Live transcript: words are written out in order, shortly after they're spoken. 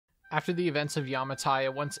After the events of Yamatai,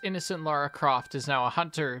 a once innocent Lara Croft is now a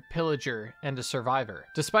hunter, pillager, and a survivor.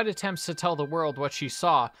 Despite attempts to tell the world what she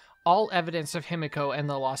saw, all evidence of Himiko and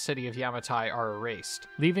the lost city of Yamatai are erased,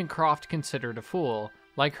 leaving Croft considered a fool,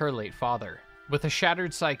 like her late father. With a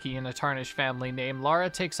shattered psyche and a tarnished family name, Lara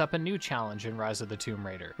takes up a new challenge in Rise of the Tomb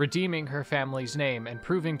Raider, redeeming her family's name and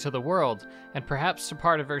proving to the world, and perhaps a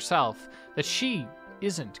part of herself, that she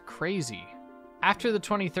isn't crazy. After the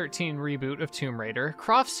 2013 reboot of Tomb Raider,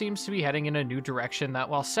 Croft seems to be heading in a new direction that,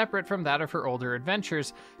 while separate from that of her older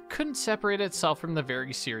adventures, couldn't separate itself from the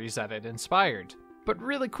very series that it inspired. But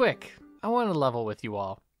really quick, I want to level with you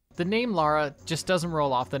all. The name Lara just doesn't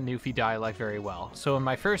roll off the newfie dialect very well, so in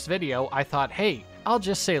my first video, I thought, hey, I'll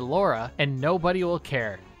just say Laura and nobody will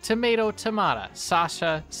care. Tomato, tomata,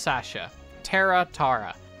 Sasha, Sasha, Tara,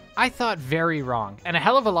 Tara. I thought very wrong, and a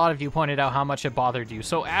hell of a lot of you pointed out how much it bothered you,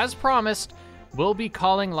 so as promised, we'll be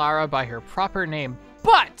calling Lara by her proper name.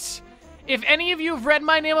 But if any of you have read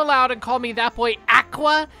my name aloud and called me that boy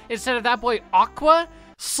Aqua instead of that boy Aqua,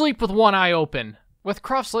 sleep with one eye open. With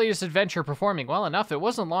Croft's latest adventure performing well enough, it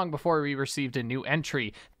wasn't long before we received a new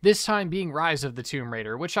entry, this time being Rise of the Tomb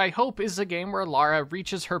Raider, which I hope is a game where Lara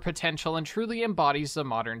reaches her potential and truly embodies the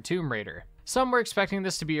modern Tomb Raider. Some were expecting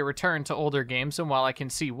this to be a return to older games, and while I can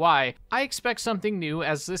see why, I expect something new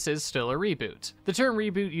as this is still a reboot. The term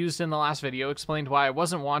reboot used in the last video explained why I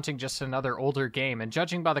wasn't wanting just another older game, and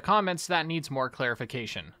judging by the comments, that needs more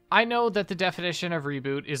clarification. I know that the definition of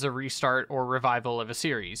reboot is a restart or revival of a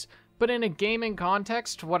series, but in a gaming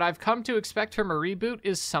context, what I've come to expect from a reboot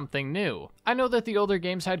is something new. I know that the older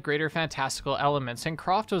games had greater fantastical elements, and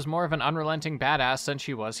Croft was more of an unrelenting badass than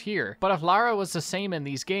she was here. But if Lara was the same in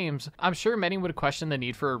these games, I'm sure many would question the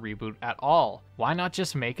need for a reboot at all. Why not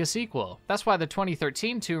just make a sequel? That's why the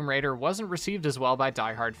 2013 Tomb Raider wasn't received as well by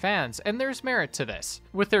diehard fans, and there's merit to this,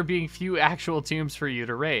 with there being few actual tombs for you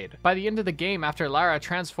to raid. By the end of the game, after Lara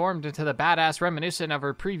transformed into the badass reminiscent of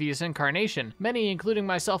her previous incarnation, many, including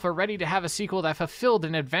myself, are ready to have a sequel that fulfilled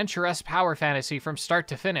an adventurous power fantasy from start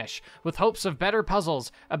to finish, with hopes of better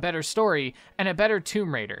puzzles, a better story, and a better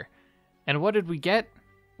Tomb Raider. And what did we get?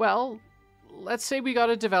 Well, let's say we got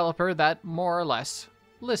a developer that more or less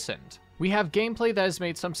listened. We have gameplay that has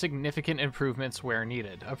made some significant improvements where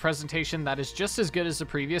needed, a presentation that is just as good as the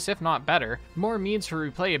previous, if not better, more means for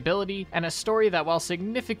replayability, and a story that, while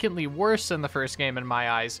significantly worse than the first game in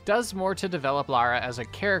my eyes, does more to develop Lara as a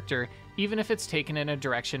character, even if it's taken in a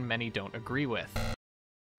direction many don't agree with.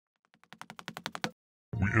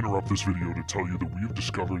 We interrupt this video to tell you that we have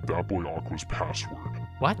discovered that boy Aqua's password.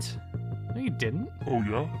 What? No, you didn't. Oh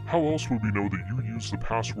yeah? How else would we know that you used the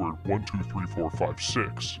password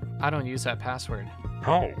 123456? I don't use that password.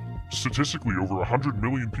 How? Statistically, over 100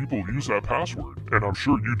 million people use that password, and I'm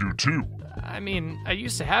sure you do too. I mean, I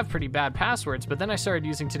used to have pretty bad passwords, but then I started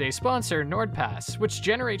using today's sponsor, NordPass, which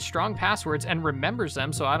generates strong passwords and remembers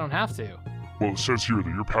them so I don't have to. Well, it says here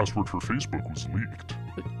that your password for Facebook was leaked.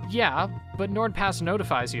 Yeah, but NordPass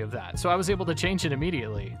notifies you of that, so I was able to change it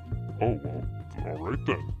immediately. Oh, well, alright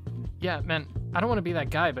then. Yeah, man, I don't want to be that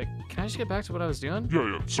guy, but can I just get back to what I was doing?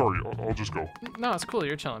 Yeah, sorry, I'll just go. No, it's cool,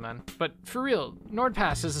 you're chilling, man. But for real,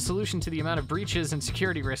 NordPass is a solution to the amount of breaches and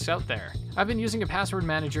security risks out there. I've been using a password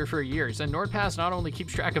manager for years, and NordPass not only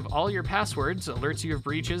keeps track of all your passwords, alerts you of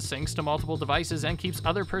breaches, syncs to multiple devices, and keeps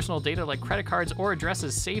other personal data like credit cards or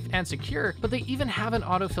addresses safe and secure, but they even have an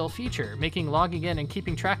autofill feature, making logging in and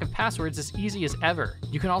keeping track of passwords as easy as ever.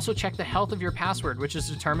 You can also check the health of your password, which is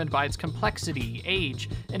determined by its complexity, age,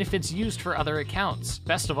 and if it's used for other accounts.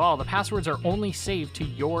 Best of all, the passwords are only saved to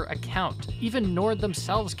your account. Even Nord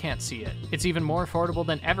themselves can't see it. It's even more affordable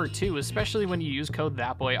than ever too, especially when you use code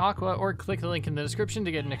ThatBoyAqua or click the link in the description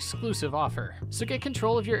to get an exclusive offer. So get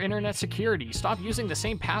control of your internet security, stop using the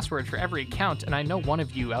same password for every account, and I know one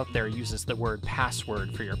of you out there uses the word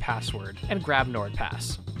password for your password, and grab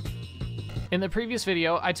NordPass. In the previous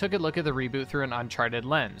video, I took a look at the reboot through an Uncharted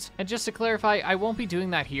lens, and just to clarify, I won't be doing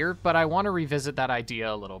that here, but I want to revisit that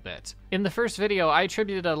idea a little bit. In the first video, I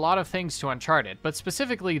attributed a lot of things to Uncharted, but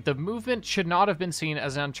specifically, the movement should not have been seen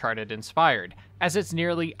as Uncharted inspired, as it's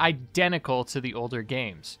nearly identical to the older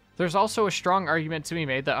games. There's also a strong argument to be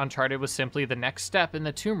made that Uncharted was simply the next step in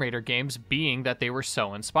the Tomb Raider games, being that they were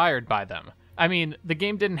so inspired by them. I mean, the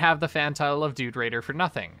game didn't have the fan title of Dude Raider for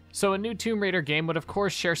nothing, so a new Tomb Raider game would of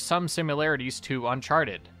course share some similarities to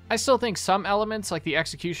Uncharted. I still think some elements, like the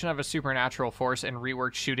execution of a supernatural force and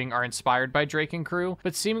reworked shooting, are inspired by Drake and crew,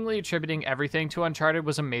 but seemingly attributing everything to Uncharted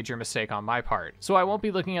was a major mistake on my part. So I won't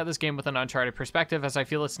be looking at this game with an Uncharted perspective, as I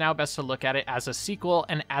feel it's now best to look at it as a sequel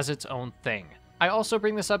and as its own thing. I also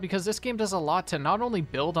bring this up because this game does a lot to not only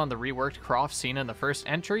build on the reworked Croft seen in the first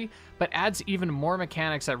entry, but adds even more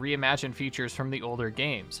mechanics that reimagine features from the older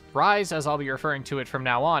games. Rise, as I'll be referring to it from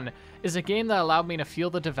now on, is a game that allowed me to feel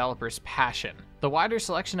the developer's passion. The wider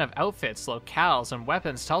selection of outfits, locales, and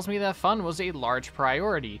weapons tells me that fun was a large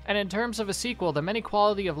priority, and in terms of a sequel, the many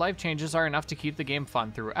quality of life changes are enough to keep the game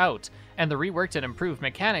fun throughout, and the reworked and improved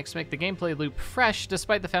mechanics make the gameplay loop fresh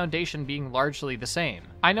despite the foundation being largely the same.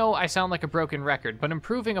 I know I sound like a broken record, but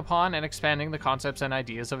improving upon and expanding the concepts and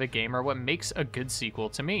ideas of a game are what makes a good sequel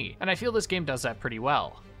to me, and I feel this game does that pretty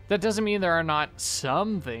well. That doesn't mean there are not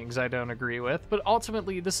some things I don't agree with, but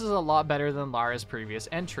ultimately this is a lot better than Lara's previous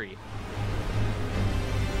entry.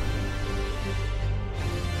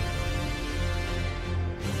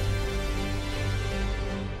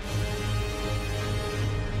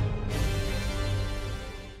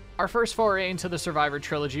 Our first foray into the Survivor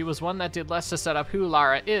trilogy was one that did less to set up who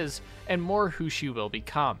Lara is, and more who she will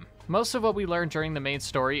become. Most of what we learn during the main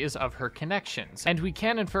story is of her connections, and we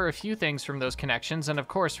can infer a few things from those connections and of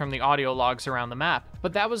course from the audio logs around the map,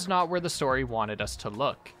 but that was not where the story wanted us to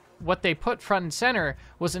look. What they put front and center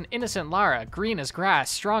was an innocent Lara, green as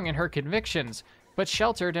grass, strong in her convictions, but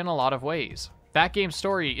sheltered in a lot of ways. That game's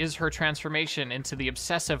story is her transformation into the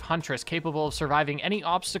obsessive huntress capable of surviving any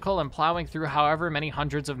obstacle and plowing through however many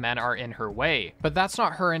hundreds of men are in her way. But that's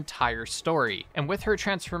not her entire story, and with her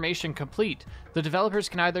transformation complete, the developers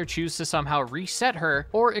can either choose to somehow reset her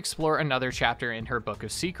or explore another chapter in her book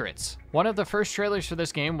of secrets. One of the first trailers for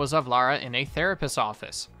this game was of Lara in a therapist's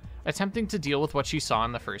office, attempting to deal with what she saw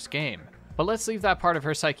in the first game. But let's leave that part of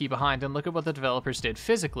her psyche behind and look at what the developers did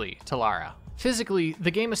physically to Lara. Physically,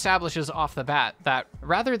 the game establishes off the bat that,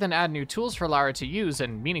 rather than add new tools for Lara to use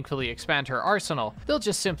and meaningfully expand her arsenal, they'll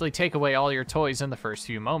just simply take away all your toys in the first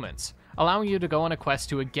few moments, allowing you to go on a quest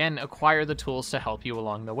to again acquire the tools to help you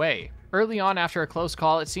along the way. Early on after a close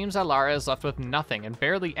call, it seems that Lara is left with nothing and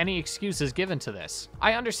barely any excuses given to this.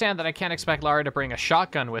 I understand that I can't expect Lara to bring a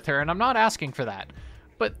shotgun with her, and I'm not asking for that.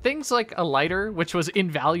 But things like a lighter, which was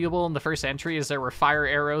invaluable in the first entry as there were fire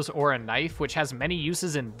arrows, or a knife, which has many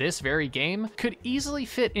uses in this very game, could easily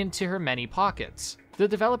fit into her many pockets. The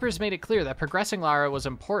developers made it clear that progressing Lara was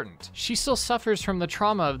important. She still suffers from the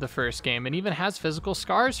trauma of the first game and even has physical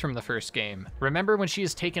scars from the first game. Remember when she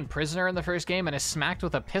is taken prisoner in the first game and is smacked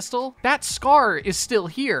with a pistol? That scar is still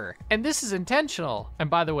here, and this is intentional. And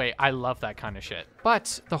by the way, I love that kind of shit.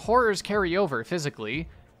 But the horrors carry over physically,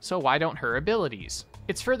 so why don't her abilities?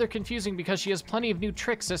 It's further confusing because she has plenty of new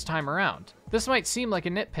tricks this time around. This might seem like a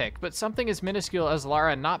nitpick, but something as minuscule as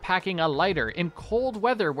Lara not packing a lighter in cold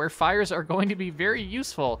weather where fires are going to be very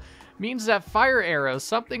useful means that fire arrows,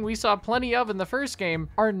 something we saw plenty of in the first game,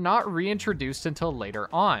 are not reintroduced until later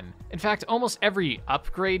on. In fact, almost every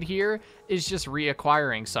upgrade here is just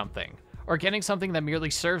reacquiring something, or getting something that merely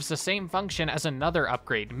serves the same function as another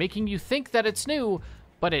upgrade, making you think that it's new,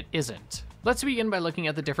 but it isn't. Let's begin by looking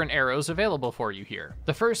at the different arrows available for you here.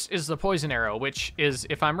 The first is the poison arrow, which is,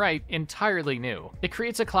 if I'm right, entirely new. It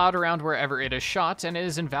creates a cloud around wherever it is shot, and it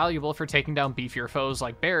is invaluable for taking down beefier foes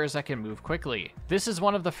like bears that can move quickly. This is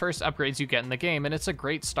one of the first upgrades you get in the game, and it's a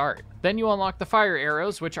great start. Then you unlock the fire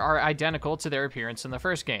arrows, which are identical to their appearance in the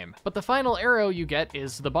first game. But the final arrow you get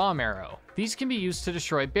is the bomb arrow. These can be used to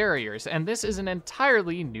destroy barriers, and this is an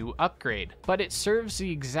entirely new upgrade, but it serves the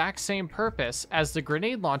exact same purpose as the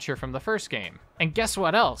grenade launcher from the first game. And guess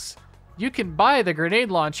what else? You can buy the grenade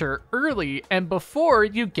launcher early and before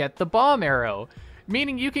you get the bomb arrow,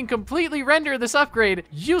 meaning you can completely render this upgrade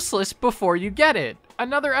useless before you get it.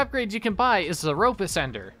 Another upgrade you can buy is the rope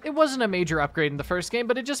ascender. It wasn't a major upgrade in the first game,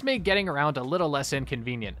 but it just made getting around a little less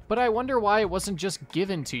inconvenient. But I wonder why it wasn't just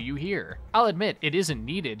given to you here. I'll admit, it isn't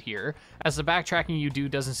needed here, as the backtracking you do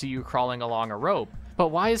doesn't see you crawling along a rope. But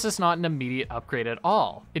why is this not an immediate upgrade at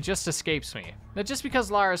all? It just escapes me. Now, just because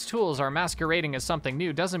Lara's tools are masquerading as something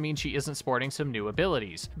new doesn't mean she isn't sporting some new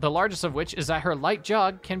abilities. The largest of which is that her light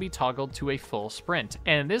jog can be toggled to a full sprint,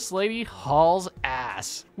 and this lady hauls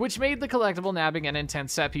ass, which made the collectible nabbing and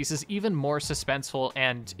intense set pieces even more suspenseful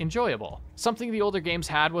and enjoyable. Something the older games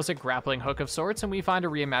had was a grappling hook of sorts, and we find a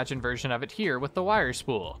reimagined version of it here with the wire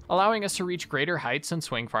spool, allowing us to reach greater heights and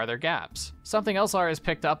swing farther gaps. Something else Lara has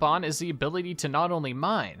picked up on is the ability to not only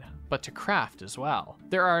mine, but to craft as well.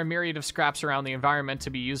 There are a myriad of scraps around the environment to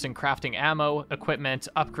be used in crafting ammo, equipment,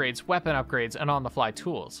 upgrades, weapon upgrades, and on-the-fly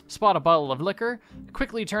tools. Spot a bottle of liquor,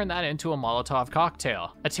 quickly turn that into a Molotov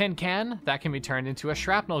cocktail. A tin can, that can be turned into a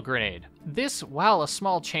shrapnel grenade. This, while a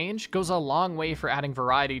small change, goes a long way for adding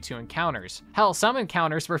variety to encounters. Hell, some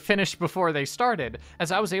encounters were finished before they started,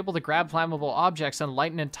 as I was able to grab flammable objects and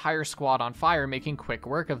light an entire squad on fire, making quick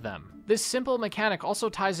work of them. This simple mechanic also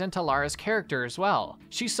ties into Lara's character as well.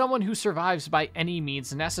 She's someone who survives by any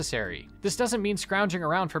means necessary. This doesn't mean scrounging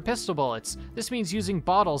around for pistol bullets. This means using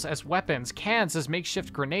bottles as weapons, cans as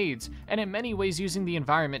makeshift grenades, and in many ways using the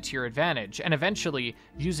environment to your advantage, and eventually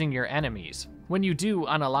using your enemies. When you do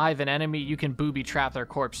unalive an enemy, you can booby trap their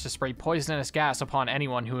corpse to spray poisonous gas upon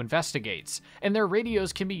anyone who investigates, and their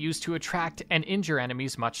radios can be used to attract and injure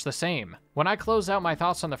enemies much the same. When I closed out my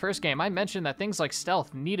thoughts on the first game, I mentioned that things like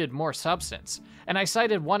stealth needed more substance, and I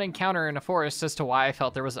cited one encounter in a forest as to why I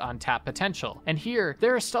felt there was untapped potential. And here,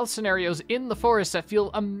 there are stealth scenarios in the forest that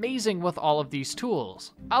feel amazing with all of these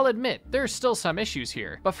tools. I'll admit, there are still some issues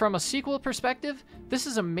here, but from a sequel perspective, this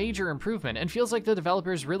is a major improvement and feels like the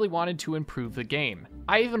developers really wanted to improve the game.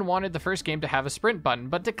 I even wanted the first game to have a sprint button,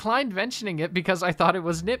 but declined mentioning it because I thought it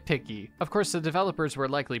was nitpicky. Of course, the developers were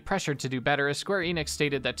likely pressured to do better as Square Enix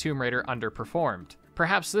stated that Tomb Raider underperformed.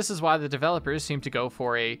 Perhaps this is why the developers seem to go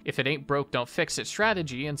for a if it ain't broke don't fix it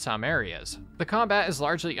strategy in some areas. The combat is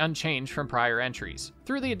largely unchanged from prior entries.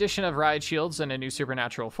 Through the addition of riot shields and a new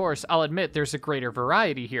supernatural force, I'll admit there's a greater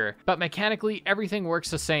variety here, but mechanically everything works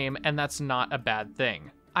the same and that's not a bad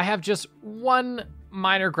thing. I have just one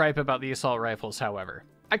minor gripe about the assault rifles, however.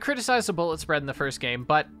 I criticized the bullet spread in the first game,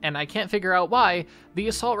 but, and I can't figure out why, the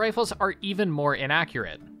assault rifles are even more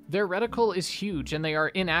inaccurate. Their reticle is huge and they are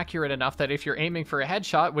inaccurate enough that if you're aiming for a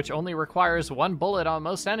headshot, which only requires one bullet on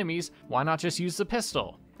most enemies, why not just use the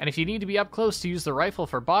pistol? And if you need to be up close to use the rifle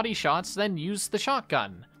for body shots, then use the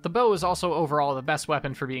shotgun. The bow is also overall the best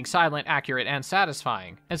weapon for being silent, accurate, and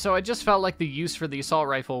satisfying, and so I just felt like the use for the assault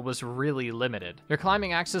rifle was really limited. Their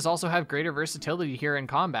climbing axes also have greater versatility here in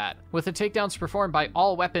combat, with the takedowns performed by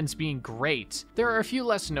all weapons being great. There are a few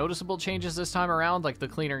less noticeable changes this time around, like the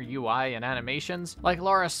cleaner UI and animations, like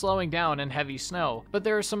Lara slowing down in heavy snow, but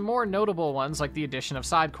there are some more notable ones like the addition of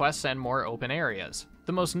side quests and more open areas.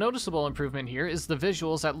 The most noticeable improvement here is the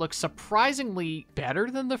visuals that look surprisingly better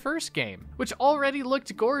than the first game, which already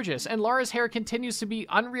looked gorgeous, and Lara's hair continues to be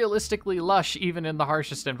unrealistically lush even in the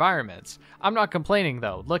harshest environments. I'm not complaining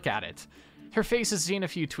though, look at it. Her face has seen a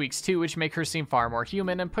few tweaks too, which make her seem far more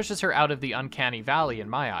human and pushes her out of the uncanny valley in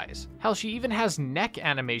my eyes. Hell, she even has neck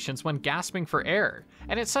animations when gasping for air,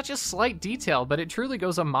 and it's such a slight detail, but it truly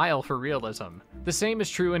goes a mile for realism. The same is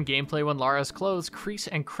true in gameplay when Lara's clothes crease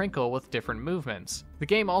and crinkle with different movements. The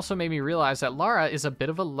game also made me realize that Lara is a bit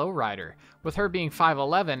of a lowrider, with her being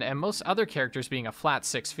 5'11" and most other characters being a flat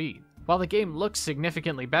 6 feet. While the game looks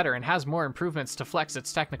significantly better and has more improvements to flex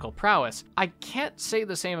its technical prowess, I can't say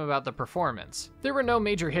the same about the performance. There were no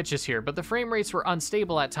major hitches here, but the frame rates were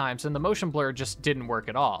unstable at times and the motion blur just didn't work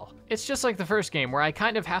at all. It's just like the first game where I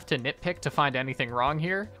kind of have to nitpick to find anything wrong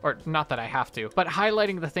here, or not that I have to, but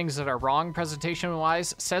highlighting the things that are wrong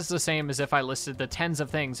presentation-wise says the same as if I listed the tens of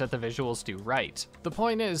things that the visuals do right. The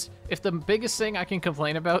point is, if the biggest thing I can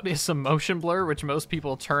complain about is some motion blur, which most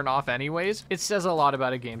people turn off anyways, it says a lot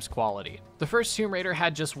about a game's quality. The first Tomb Raider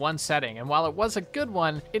had just one setting, and while it was a good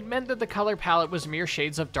one, it meant that the color palette was mere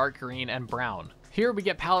shades of dark green and brown. Here we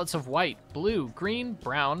get palettes of white, blue, green,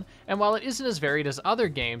 brown, and while it isn't as varied as other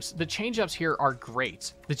games, the change-ups here are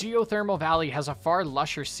great. The geothermal valley has a far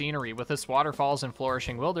lusher scenery with its waterfalls and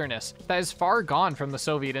flourishing wilderness that is far gone from the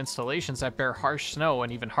Soviet installations that bear harsh snow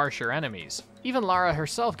and even harsher enemies. Even Lara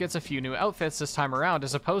herself gets a few new outfits this time around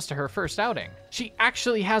as opposed to her first outing. She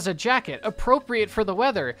actually has a jacket appropriate for the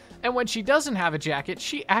weather, and when she doesn't have a jacket,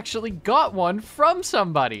 she actually got one from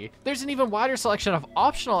somebody. There's an even wider selection of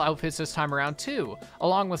optional outfits this time around too,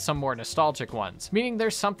 along with some more nostalgic ones, meaning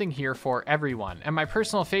there's something here for everyone, and my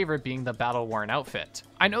personal favorite being the battle-worn outfit.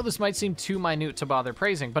 I know this might seem too minute to bother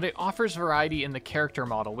praising, but it offers variety in the character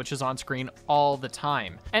model, which is on screen all the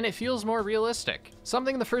time, and it feels more realistic.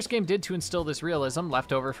 Something the first game did to instill this realism,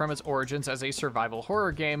 left over from its origins as a survival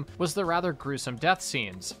horror game, was the rather gruesome death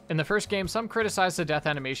scenes. In the first game, some criticized the death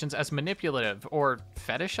animations as manipulative or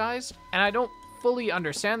fetishized, and I don't fully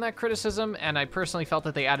understand that criticism, and I personally felt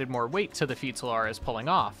that they added more weight to the feats Lara is pulling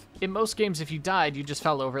off. In most games, if you died, you just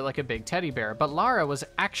fell over like a big teddy bear, but Lara was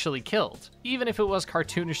actually killed. Even if it was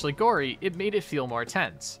cartoonishly gory, it made it feel more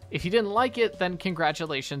tense. If you didn't like it, then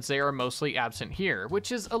congratulations, they are mostly absent here,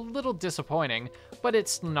 which is a little disappointing, but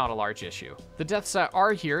it's not a large issue. The deaths that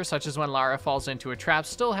are here, such as when Lara falls into a trap,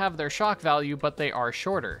 still have their shock value, but they are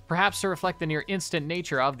shorter, perhaps to reflect the near instant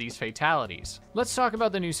nature of these fatalities. Let's talk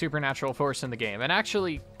about the new supernatural force in the game, and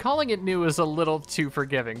actually, calling it new is a little too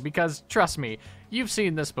forgiving, because trust me, you've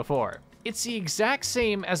seen this before. It's the exact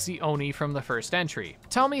same as the Oni from the first entry.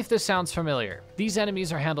 Tell me if this sounds familiar. These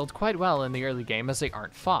enemies are handled quite well in the early game as they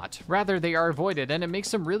aren't fought. Rather, they are avoided, and it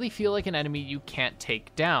makes them really feel like an enemy you can't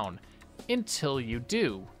take down. Until you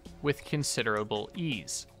do, with considerable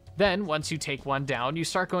ease. Then, once you take one down, you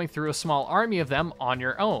start going through a small army of them on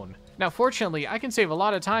your own. Now, fortunately, I can save a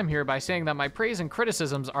lot of time here by saying that my praise and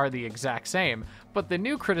criticisms are the exact same, but the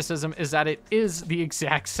new criticism is that it is the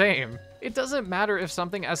exact same. It doesn't matter if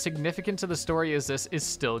something as significant to the story as this is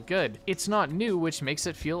still good. It's not new, which makes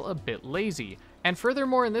it feel a bit lazy. And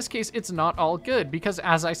furthermore, in this case, it's not all good, because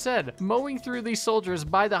as I said, mowing through these soldiers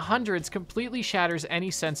by the hundreds completely shatters any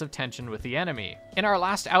sense of tension with the enemy. In our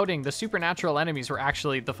last outing, the supernatural enemies were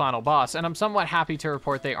actually the final boss, and I'm somewhat happy to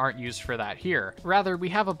report they aren't used for that here. Rather, we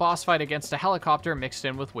have a boss fight against a helicopter mixed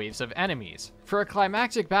in with waves of enemies. For a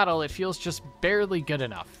climactic battle, it feels just barely good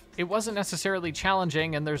enough. It wasn't necessarily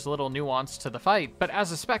challenging and there's little nuance to the fight, but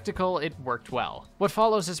as a spectacle, it worked well. What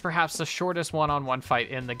follows is perhaps the shortest one-on-one fight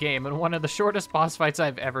in the game and one of the shortest boss fights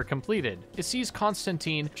I've ever completed. It sees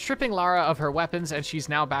Constantine stripping Lara of her weapons and she's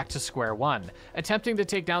now back to square one, attempting to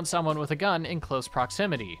take down someone with a gun in close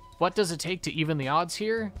proximity. What does it take to even the odds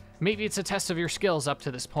here? Maybe it's a test of your skills up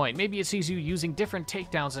to this point. Maybe it sees you using different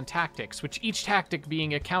takedowns and tactics, which each tactic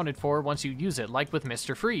being accounted for once you use it, like with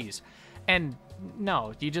Mr. Freeze. And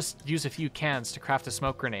no, you just use a few cans to craft a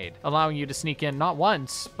smoke grenade, allowing you to sneak in not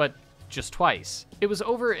once, but just twice. It was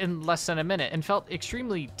over in less than a minute and felt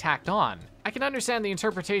extremely tacked on. I can understand the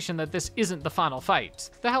interpretation that this isn't the final fight.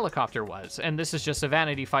 The helicopter was, and this is just a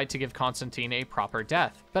vanity fight to give Constantine a proper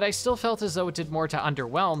death. But I still felt as though it did more to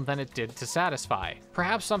underwhelm than it did to satisfy.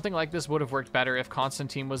 Perhaps something like this would have worked better if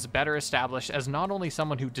Constantine was better established as not only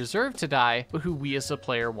someone who deserved to die, but who we as a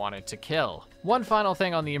player wanted to kill. One final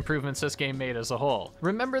thing on the improvements this game made as a whole.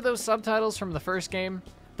 Remember those subtitles from the first game?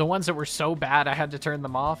 The ones that were so bad I had to turn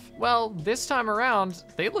them off? Well, this time around,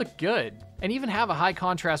 they look good. And even have a high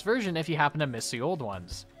contrast version if you happen to miss the old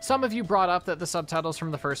ones. Some of you brought up that the subtitles from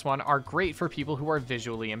the first one are great for people who are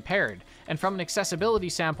visually impaired, and from an accessibility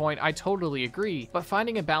standpoint, I totally agree, but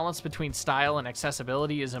finding a balance between style and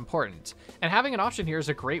accessibility is important, and having an option here is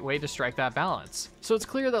a great way to strike that balance. So it's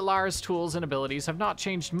clear that Lara's tools and abilities have not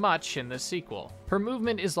changed much in this sequel. Her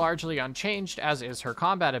movement is largely unchanged, as is her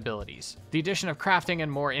combat abilities. The addition of crafting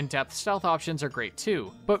and more in-depth stealth options are great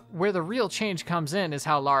too, but where the real change comes in is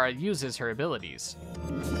how Lara uses her abilities.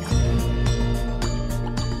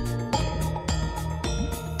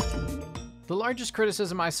 The largest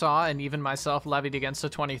criticism I saw, and even myself levied against the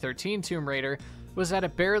 2013 Tomb Raider, was that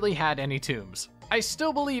it barely had any tombs. I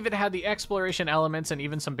still believe it had the exploration elements and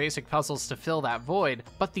even some basic puzzles to fill that void,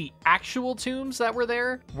 but the actual tombs that were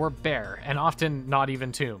there were bare, and often not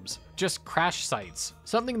even tombs. Just crash sites.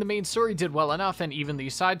 Something the main story did well enough, and even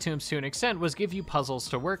these side tombs to an extent, was give you puzzles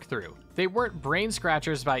to work through. They weren't brain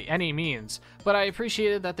scratchers by any means, but I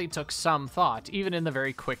appreciated that they took some thought, even in the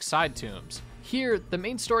very quick side tombs. Here, the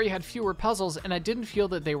main story had fewer puzzles, and I didn't feel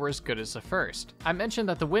that they were as good as the first. I mentioned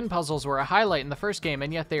that the wind puzzles were a highlight in the first game,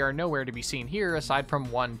 and yet they are nowhere to be seen here aside from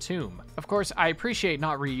one tomb. Of course, I appreciate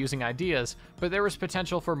not reusing ideas, but there was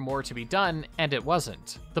potential for more to be done, and it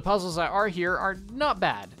wasn't. The puzzles that are here are not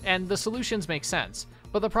bad, and the solutions make sense.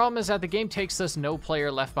 But the problem is that the game takes this no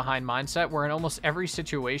player left behind mindset where in almost every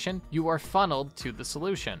situation, you are funneled to the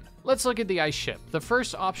solution. Let's look at the ice ship, the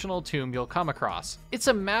first optional tomb you'll come across. It's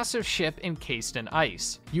a massive ship encased in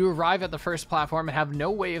ice. You arrive at the first platform and have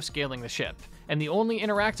no way of scaling the ship, and the only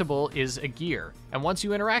interactable is a gear. And once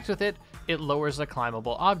you interact with it, it lowers a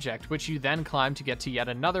climbable object, which you then climb to get to yet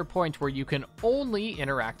another point where you can only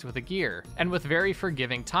interact with a gear, and with very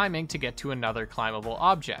forgiving timing to get to another climbable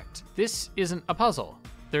object. This isn't a puzzle.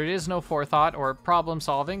 There is no forethought or problem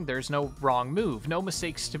solving, there's no wrong move, no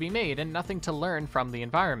mistakes to be made, and nothing to learn from the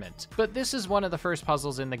environment. But this is one of the first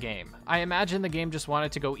puzzles in the game. I imagine the game just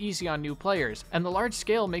wanted to go easy on new players, and the large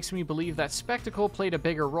scale makes me believe that spectacle played a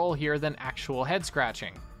bigger role here than actual head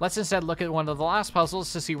scratching. Let's instead look at one of the last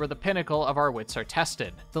puzzles to see where the pinnacle of our wits are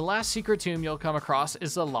tested. The last secret tomb you'll come across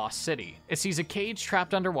is the Lost City. It sees a cage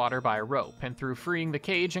trapped underwater by a rope, and through freeing the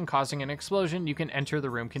cage and causing an explosion, you can enter the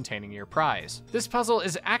room containing your prize. This puzzle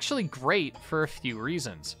is actually great for a few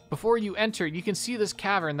reasons. Before you enter, you can see this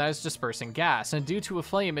cavern that is dispersing gas, and due to a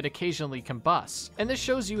flame, it occasionally combusts. And this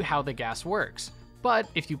shows you how the gas works. But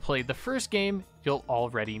if you played the first game, you'll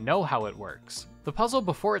already know how it works. The puzzle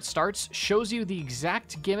before it starts shows you the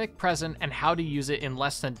exact gimmick present and how to use it in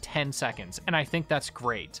less than 10 seconds, and I think that's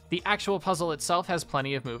great. The actual puzzle itself has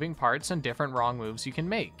plenty of moving parts and different wrong moves you can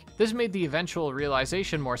make. This made the eventual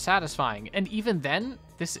realization more satisfying, and even then,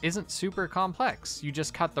 this isn't super complex. You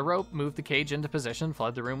just cut the rope, move the cage into position,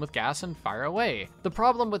 flood the room with gas, and fire away. The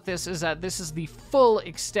problem with this is that this is the full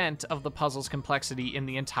extent of the puzzle's complexity in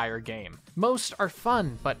the entire game. Most are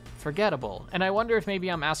fun, but forgettable, and I wonder if maybe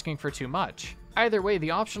I'm asking for too much. Either way,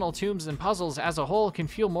 the optional tombs and puzzles as a whole can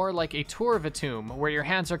feel more like a tour of a tomb, where your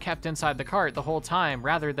hands are kept inside the cart the whole time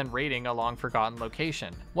rather than raiding a long forgotten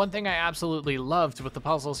location. One thing I absolutely loved with the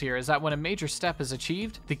puzzles here is that when a major step is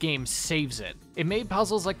achieved, the game saves it. It made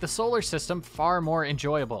puzzles like the solar system far more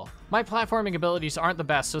enjoyable. My platforming abilities aren't the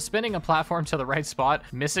best, so spinning a platform to the right spot,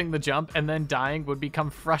 missing the jump, and then dying would become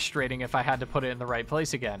frustrating if I had to put it in the right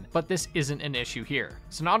place again. But this isn't an issue here.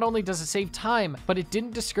 So not only does it save time, but it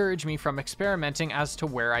didn't discourage me from experimenting as to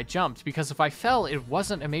where I jumped, because if I fell, it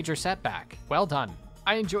wasn't a major setback. Well done.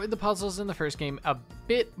 I enjoyed the puzzles in the first game a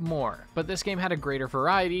bit more, but this game had a greater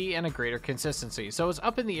variety and a greater consistency, so it's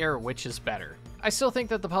up in the air which is better. I still think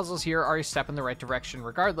that the puzzles here are a step in the right direction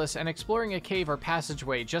regardless, and exploring a cave or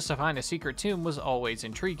passageway just to find a secret tomb was always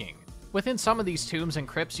intriguing. Within some of these tombs and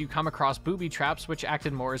crypts, you come across booby traps which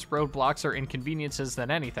acted more as roadblocks or inconveniences than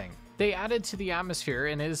anything. They added to the atmosphere,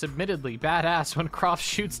 and it is admittedly badass when Croft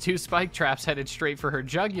shoots 2 spike traps headed straight for her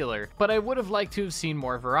jugular, but I would have liked to have seen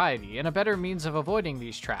more variety and a better means of avoiding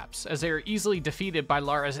these traps, as they are easily defeated by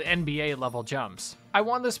Lara's NBA level jumps. I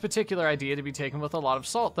want this particular idea to be taken with a lot of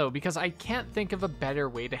salt though, because I can't think of a better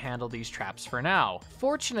way to handle these traps for now.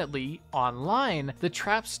 Fortunately, online, the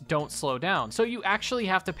traps don't slow down, so you actually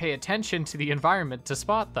have to pay attention to the environment to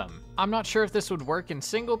spot them. I'm not sure if this would work in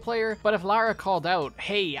single player, but if Lara called out,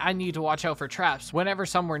 "Hey, I need to watch out for traps," whenever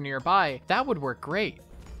somewhere nearby, that would work great.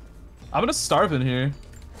 I'm gonna starve in here.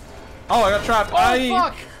 Oh, I got trapped. Oh,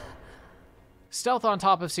 fuck! Stealth, on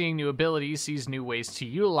top of seeing new abilities, sees new ways to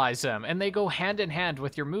utilize them, and they go hand in hand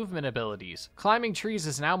with your movement abilities. Climbing trees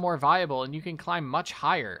is now more viable, and you can climb much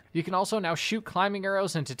higher. You can also now shoot climbing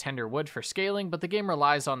arrows into tender wood for scaling, but the game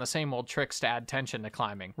relies on the same old tricks to add tension to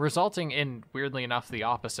climbing, resulting in, weirdly enough, the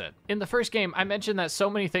opposite. In the first game, I mentioned that so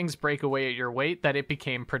many things break away at your weight that it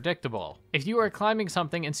became predictable. If you are climbing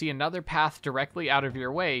something and see another path directly out of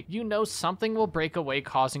your way, you know something will break away,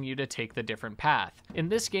 causing you to take the different path. In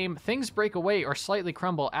this game, things break away or slightly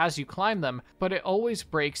crumble as you climb them, but it always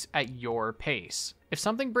breaks at your pace. If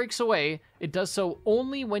something breaks away, it does so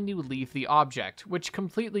only when you leave the object, which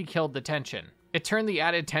completely killed the tension. It turned the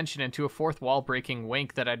added tension into a fourth wall breaking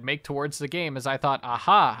wink that I'd make towards the game, as I thought,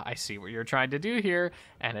 aha, I see what you're trying to do here,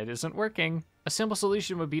 and it isn't working. A simple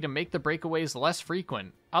solution would be to make the breakaways less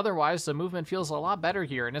frequent. Otherwise, the movement feels a lot better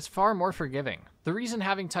here, and it's far more forgiving. The reason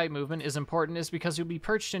having tight movement is important is because you'll be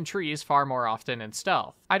perched in trees far more often in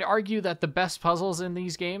stealth. I'd argue that the best puzzles in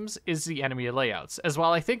these games is the enemy layouts, as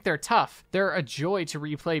while I think they're tough, they're a joy to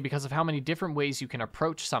replay because of how many different ways you can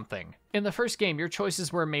approach something. In the first game, your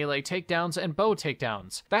choices were melee takedowns and bow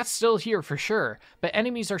takedowns. That's still here for sure, but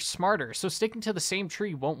enemies are smarter, so sticking to the same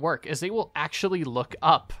tree won't work, as they will actually look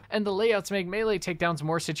up. And the layouts make melee takedowns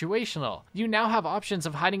more situational. You now have options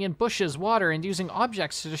of hiding in bushes, water, and using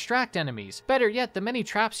objects to distract enemies. Better yet, the many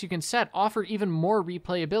traps you can set offer even more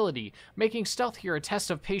replayability, making stealth here a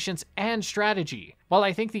test of patience and strategy. While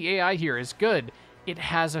I think the AI here is good, it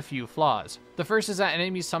has a few flaws. The first is that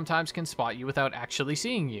enemies sometimes can spot you without actually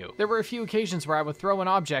seeing you. There were a few occasions where I would throw an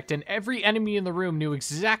object and every enemy in the room knew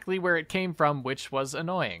exactly where it came from, which was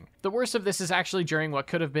annoying. The worst of this is actually during what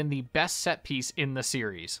could have been the best set piece in the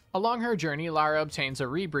series. Along her journey, Lara obtains a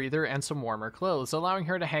rebreather and some warmer clothes, allowing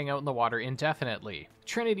her to hang out in the water indefinitely.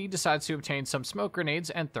 Trinity decides to obtain some smoke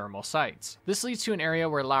grenades and thermal sights. This leads to an area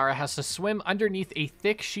where Lara has to swim underneath a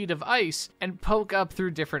thick sheet of ice and poke up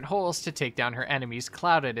through different holes to take down her enemies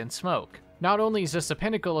clouded in smoke. Not only is this the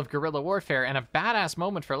pinnacle of guerrilla warfare and a badass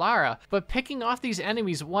moment for Lara, but picking off these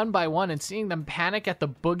enemies one by one and seeing them panic at the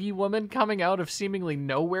boogie woman coming out of seemingly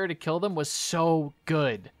nowhere to kill them was so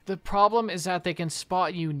good. The problem is that they can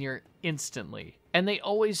spot you near instantly, and they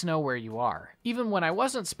always know where you are. Even when I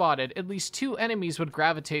wasn't spotted, at least 2 enemies would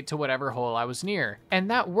gravitate to whatever hole I was near. And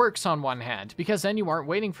that works on one hand, because then you aren't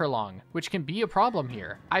waiting for long, which can be a problem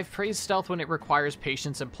here. I've praised stealth when it requires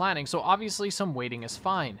patience and planning, so obviously some waiting is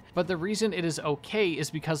fine. But the reason it is okay is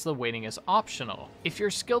because the waiting is optional. If you're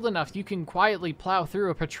skilled enough, you can quietly plow through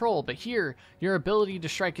a patrol, but here, your ability to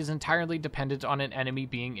strike is entirely dependent on an enemy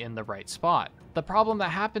being in the right spot. The problem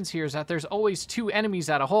that happens here is that there's always 2 enemies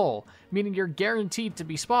at a hole, meaning you're guaranteed to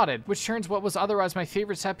be spotted, which turns what was otherwise my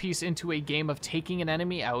favorite set piece into a game of taking an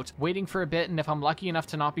enemy out, waiting for a bit, and if I'm lucky enough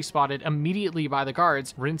to not be spotted, immediately by the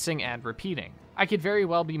guards, rinsing and repeating. I could very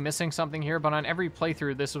well be missing something here, but on every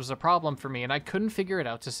playthrough this was a problem for me and I couldn't figure it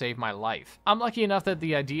out to save my life. I'm lucky enough that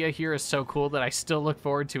the idea here is so cool that I still look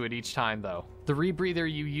forward to it each time though. The The rebreather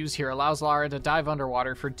you use here allows Lara to dive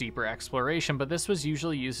underwater for deeper exploration, but this was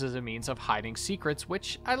usually used as a means of hiding secrets,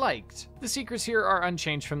 which I liked. The secrets here are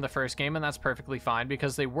unchanged from the first game, and that's perfectly fine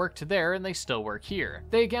because they worked there and they still work here.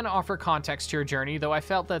 They again offer context to your journey, though I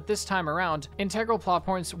felt that this time around, integral plot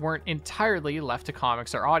points weren't entirely left to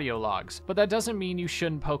comics or audio logs, but that doesn't mean you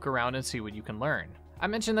shouldn't poke around and see what you can learn. I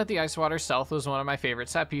mentioned that the ice water stealth was one of my favorite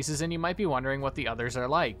set pieces, and you might be wondering what the others are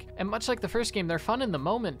like. And much like the first game, they're fun in the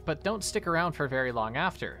moment, but don't stick around for very long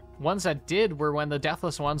after. Ones that did were when the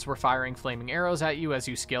Deathless ones were firing flaming arrows at you as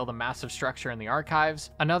you scale the massive structure in the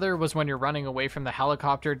archives. Another was when you're running away from the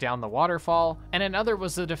helicopter down the waterfall. And another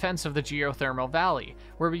was the defense of the geothermal valley,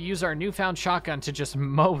 where we use our newfound shotgun to just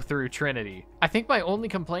mow through Trinity. I think my only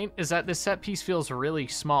complaint is that this set piece feels really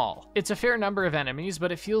small. It's a fair number of enemies,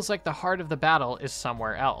 but it feels like the heart of the battle is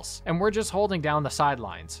somewhere else, and we're just holding down the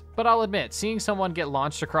sidelines. But I'll admit, seeing someone get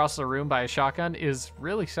launched across the room by a shotgun is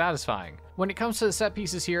really satisfying. When it comes to the set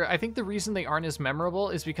pieces here, I think the reason they aren't as memorable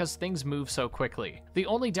is because things move so quickly. The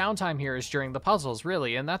only downtime here is during the puzzles,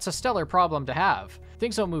 really, and that's a stellar problem to have.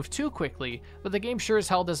 Things don't move too quickly, but the game sure as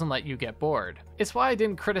hell doesn't let you get bored. It's why I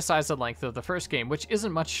didn't criticize the length of the first game, which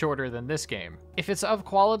isn't much shorter than this game. If it's of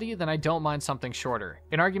quality, then I don't mind something shorter.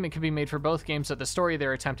 An argument can be made for both games that the story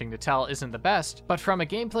they're attempting to tell isn't the best, but from a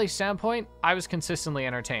gameplay standpoint, I was consistently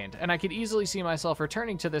entertained, and I could easily see myself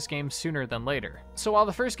returning to this game sooner than later. So while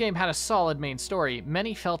the first game had a solid main story,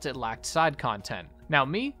 many felt it lacked side content. Now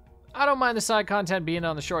me? I don't mind the side content being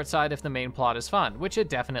on the short side if the main plot is fun, which it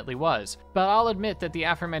definitely was, but I'll admit that the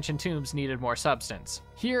aforementioned tombs needed more substance.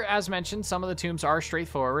 Here, as mentioned, some of the tombs are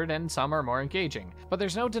straightforward and some are more engaging, but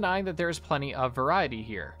there's no denying that there is plenty of variety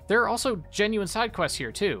here. There are also genuine side quests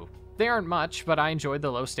here too. They aren't much, but I enjoyed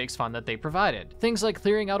the low-stakes fun that they provided. Things like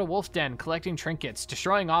clearing out a wolf den, collecting trinkets,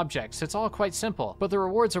 destroying objects, it's all quite simple, but the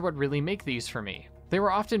rewards are what really make these for me. They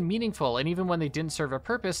were often meaningful, and even when they didn't serve a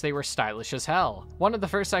purpose, they were stylish as hell. One of the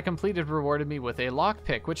first I completed rewarded me with a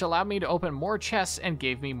lockpick, which allowed me to open more chests and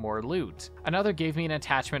gave me more loot. Another gave me an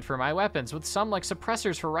attachment for my weapons, with some like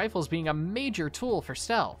suppressors for rifles being a major tool for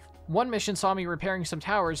stealth. One mission saw me repairing some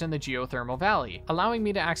towers in the geothermal valley, allowing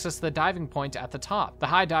me to access the diving point at the top, the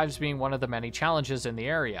high dives being one of the many challenges in the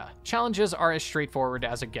area. Challenges are as straightforward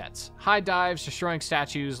as it gets. High dives, destroying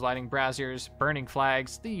statues, lighting braziers, burning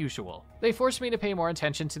flags, the usual. They forced me to pay more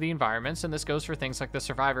attention to the environments, and this goes for things like the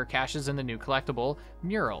survivor caches and the new collectible,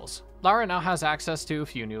 murals. Lara now has access to a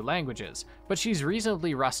few new languages, but she's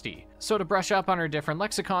reasonably rusty, so to brush up on her different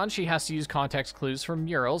lexicon, she has to use context clues from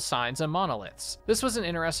murals, signs, and monoliths. This was an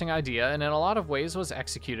interesting idea, and in a lot of ways was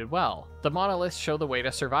executed well. The monoliths show the way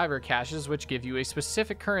to survivor caches, which give you a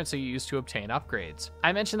specific currency used to obtain upgrades.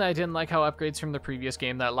 I mentioned that I didn't like how upgrades from the previous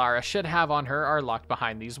game that Lara should have on her are locked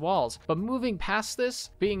behind these walls, but moving past this,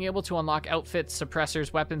 being able to unlock outfits,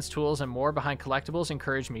 suppressors, weapons, tools, and more behind collectibles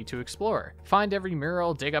encouraged me to explore. Find every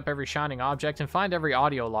mural, dig up every shining object, and find every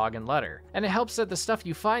audio log and letter. And it helps that the stuff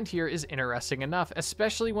you find here is interesting enough,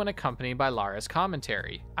 especially when accompanied by Lara's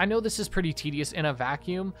commentary. I know this is pretty tedious in a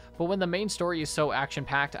vacuum, but when the main story is so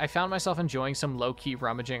action-packed, I found myself enjoying some low-key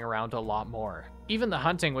rummaging around a lot more. Even the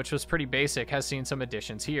hunting, which was pretty basic, has seen some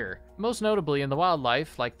additions here. Most notably in the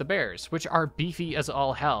wildlife, like the bears, which are beefy as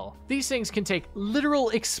all hell. These things can take literal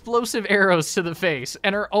explosive arrows to the face,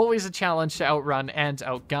 and are always a challenge to outrun and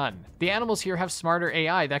outgun. The animals here have smarter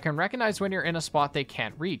AI that can recognize when you're in a spot they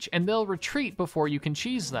can't reach, and they'll retreat before you can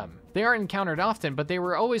cheese them. They aren't encountered often, but they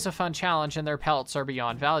were always a fun challenge, and their pelts are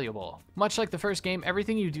beyond valuable. Much like the first game,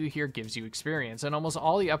 everything you do here gives you experience, and almost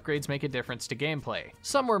all the upgrades make a difference to gameplay.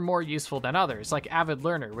 Some were more useful than others, like Avid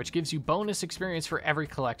Learner, which gives you bonus experience for every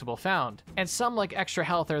collectible found, and some like extra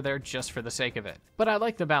health are there just for the sake of it. But I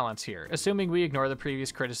like the balance here, assuming we ignore the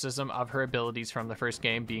previous criticism of her abilities from the first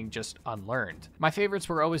game being just unlearned. My favorites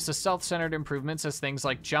were always the stealth-centered improvements, as things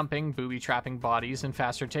like jumping, booby-trapping bodies, and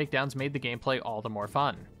faster takedowns made the gameplay all the more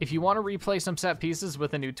fun. If you want to replay some set pieces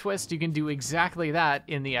with a new twist, you can do exactly that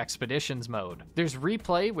in the Expeditions mode. There's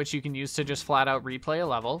Replay, which you can use to just flat out replay a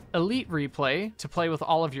level, Elite Replay, to play with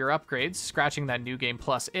all of your upgrades, scratching that New Game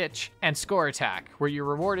Plus itch, and Score Attack, where you're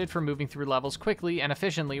rewarded for moving through levels quickly and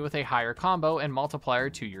efficiently with a higher combo and multiplier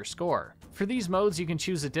to your score. For these modes, you can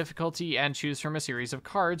choose a difficulty and choose from a series of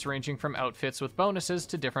cards ranging from outfits with bonuses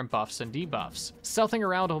to different buffs and debuffs. Stealthing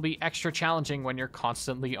around will be extra challenging when you're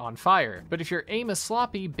constantly on fire, but if your aim is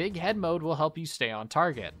sloppy, Big Head mode will help you stay on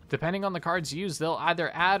target. Depending on the cards used, they'll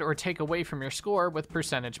either add or take away from your score with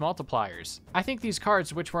percentage multipliers. I think these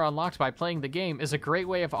cards, which were unlocked by playing the game, is a great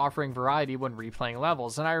way of offering variety when replaying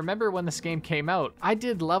levels, and I remember when this game came out, I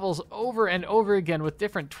did levels over and over again with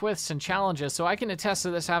different twists and challenges, so I can attest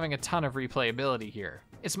to this having a ton of replayability here.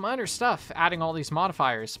 It's minor stuff, adding all these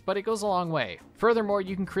modifiers, but it goes a long way. Furthermore,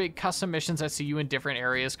 you can create custom missions that see you in different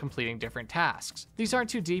areas completing different tasks. These aren't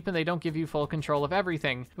too deep and they don't give you full control of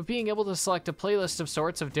everything, but being able to select a playlist of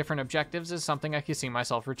sorts of different objectives is something I can see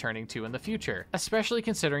myself returning to in the future, especially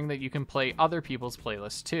considering that you can play other people's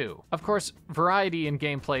playlists too. Of course, variety in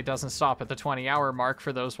gameplay doesn't stop at the 20-hour mark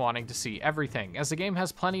for those wanting to see everything, as the game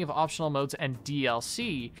has plenty of optional modes and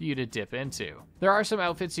DLC for you to dip into. There are some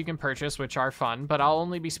outfits you can purchase which are fun, but I'll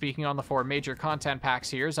only be speaking on the 4 major content packs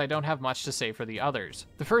here as I don't have much to say for the others.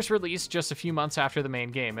 The first released just a few months after the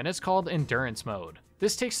main game, and it's called Endurance Mode.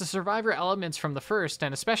 This takes the survivor elements from the first,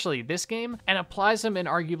 and especially this game, and applies them in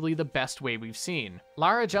arguably the best way we've seen.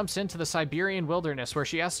 Lara jumps into the Siberian wilderness where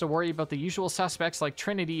she has to worry about the usual suspects like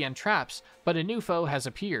Trinity and traps, but a new foe has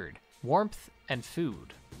appeared: warmth and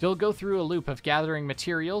food. You'll go through a loop of gathering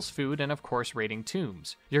materials, food, and of course raiding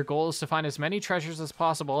tombs. Your goal is to find as many treasures as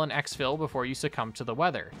possible and exfil before you succumb to the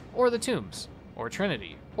weather, or the tombs, or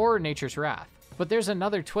Trinity, or nature's wrath. But there's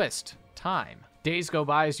another twist: time. Days go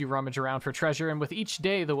by as you rummage around for treasure, and with each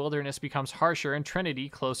day the wilderness becomes harsher and Trinity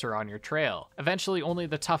closer on your trail. Eventually only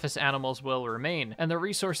the toughest animals will remain, and the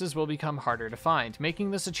resources will become harder to find, making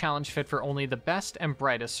this a challenge fit for only the best and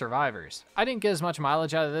brightest survivors. I didn't get as much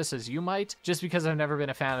mileage out of this as you might, just because I've never been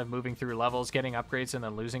a fan of moving through levels, getting upgrades, and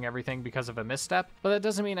then losing everything because of a misstep, but that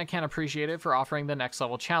doesn't mean I can't appreciate it for offering the next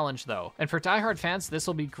level challenge though. And for diehard fans, this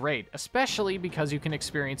will be great, especially because you can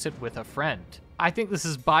experience it with a friend. I think this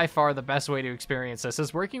is by far the best way to experience this,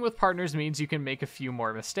 as working with partners means you can make a few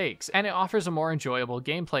more mistakes, and it offers a more enjoyable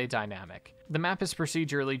gameplay dynamic. The map is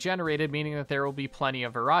procedurally generated, meaning that there will be plenty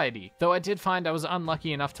of variety, though I did find I was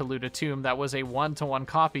unlucky enough to loot a tomb that was a 1-to-1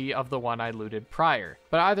 copy of the one I looted prior.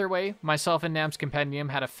 But either way, myself and Nam's Compendium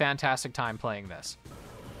had a fantastic time playing this.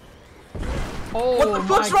 Oh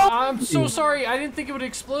my god, I'm so sorry, I didn't think it would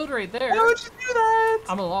explode right there. Why would you do that?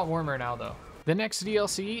 I'm a lot warmer now though. The next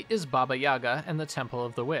DLC is Baba Yaga and the Temple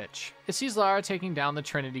of the Witch. It sees Lara taking down the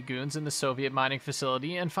Trinity goons in the Soviet mining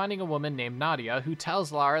facility and finding a woman named Nadia who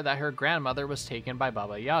tells Lara that her grandmother was taken by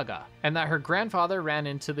Baba Yaga, and that her grandfather ran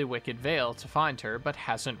into the Wicked Vale to find her but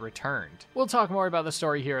hasn't returned. We'll talk more about the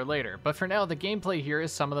story here later, but for now the gameplay here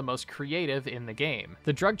is some of the most creative in the game.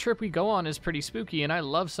 The drug trip we go on is pretty spooky and I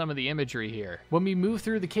love some of the imagery here. When we move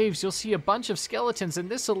through the caves you'll see a bunch of skeletons, and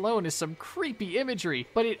this alone is some creepy imagery,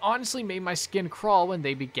 but it honestly made my skin crawl when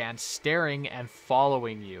they began staring and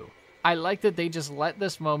following you. I like that they just let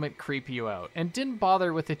this moment creep you out, and didn't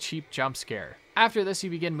bother with a cheap jump scare. After this you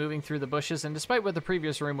begin moving through the bushes, and despite what the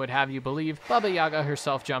previous room would have you believe, Baba Yaga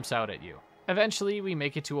herself jumps out at you. Eventually, we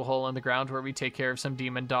make it to a hole in the ground where we take care of some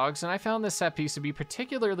demon dogs, and I found this set piece to be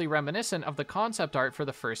particularly reminiscent of the concept art for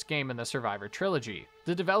the first game in the Survivor trilogy.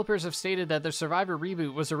 The developers have stated that the Survivor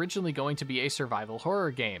reboot was originally going to be a survival horror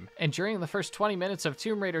game, and during the first 20 minutes of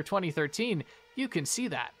Tomb Raider 2013, you can see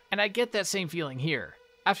that, and I get that same feeling here.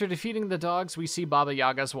 After defeating the dogs, we see Baba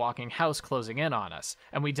Yaga's walking house closing in on us,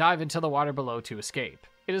 and we dive into the water below to escape.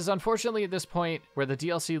 It is unfortunately at this point, where the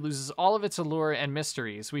DLC loses all of its allure and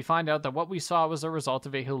mysteries, we find out that what we saw was a result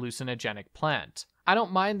of a hallucinogenic plant. I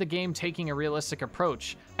don't mind the game taking a realistic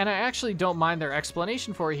approach, and I actually don't mind their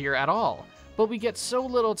explanation for it here at all. But we get so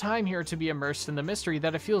little time here to be immersed in the mystery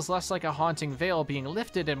that it feels less like a haunting veil being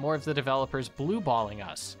lifted and more of the developers blueballing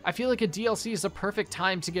us. I feel like a DLC is the perfect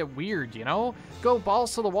time to get weird, you know? Go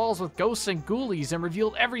balls to the walls with ghosts and ghoulies and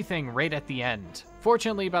reveal everything right at the end.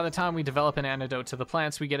 Fortunately, by the time we develop an antidote to the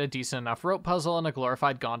plants, we get a decent enough rope puzzle and a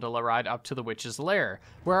glorified gondola ride up to the witch's lair,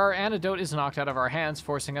 where our antidote is knocked out of our hands,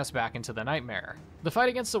 forcing us back into the nightmare. The fight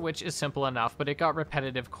against the witch is simple enough, but it got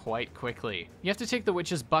repetitive quite quickly. You have to take the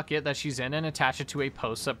witch's bucket that she's in and attach it to a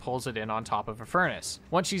post that pulls it in on top of a furnace.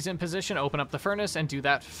 Once she's in position, open up the furnace and do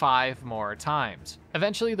that 5 more times.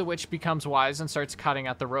 Eventually, the witch becomes wise and starts cutting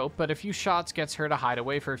at the rope, but a few shots gets her to hide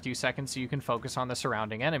away for a few seconds so you can focus on the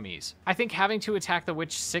surrounding enemies. I think having to attack the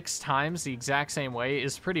witch 6 times the exact same way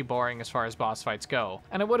is pretty boring as far as boss fights go,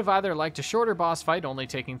 and I would have either liked a shorter boss fight only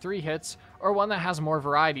taking 3 hits, or one that has more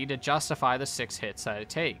variety to justify the 6 hits that it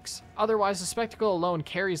takes. Otherwise, the spectacle alone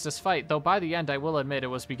carries this fight, though by the end I will admit it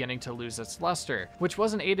was beginning to lose its luster, which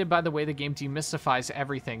wasn't aided by the way the game demystifies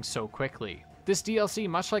everything so quickly. This DLC,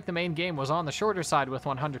 much like the main game, was on the shorter side with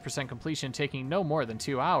 100% completion taking no more than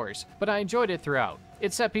 2 hours, but I enjoyed it throughout.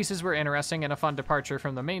 Its set pieces were interesting and a fun departure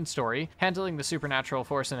from the main story, handling the supernatural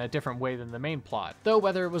force in a different way than the main plot, though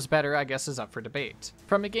whether it was better I guess is up for debate.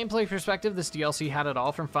 From a gameplay perspective, this DLC had it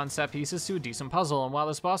all from fun set pieces to a decent puzzle, and while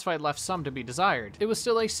this boss fight left some to be desired, it was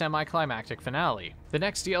still a semi-climactic finale. The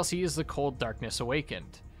next DLC is The Cold Darkness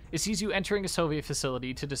Awakened. It sees you entering a Soviet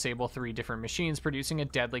facility to disable 3 different machines producing a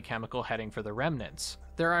deadly chemical heading for the remnants.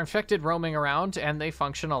 There are infected roaming around, and they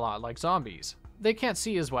function a lot like zombies. They can't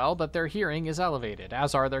see as well, but their hearing is elevated,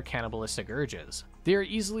 as are their cannibalistic urges. They are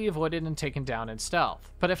easily avoided and taken down in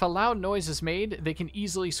stealth, but if a loud noise is made, they can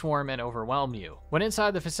easily swarm and overwhelm you. When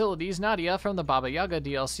inside the facilities, Nadia from the Baba Yaga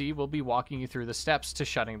DLC will be walking you through the steps to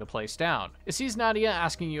shutting the place down. It sees Nadia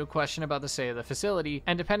asking you a question about the state of the facility,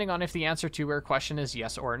 and depending on if the answer to her question is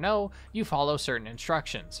yes or no, you follow certain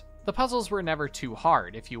instructions. The puzzles were never too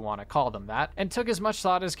hard, if you want to call them that, and took as much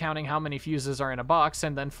thought as counting how many fuses are in a box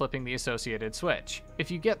and then flipping the associated switch.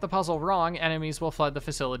 If you get the puzzle wrong, enemies will flood the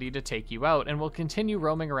facility to take you out and will continue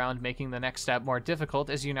roaming around, making the next step more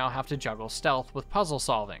difficult as you now have to juggle stealth with puzzle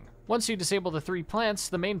solving. Once you disable the 3 plants,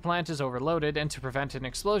 the main plant is overloaded, and to prevent an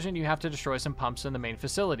explosion you have to destroy some pumps in the main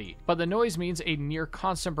facility, but the noise means a near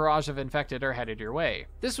constant barrage of infected are headed your way.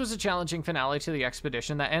 This was a challenging finale to the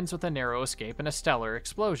expedition that ends with a narrow escape and a stellar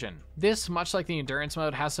explosion. This, much like the endurance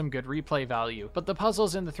mode, has some good replay value, but the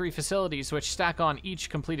puzzles in the 3 facilities, which stack on each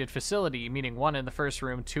completed facility, meaning 1 in the first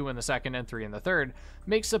room, 2 in the second, and 3 in the third,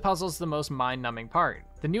 makes the puzzles the most mind-numbing part.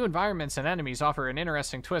 The new environments and enemies offer an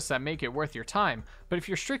interesting twist that make it worth your time, but if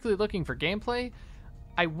you're strictly looking for gameplay,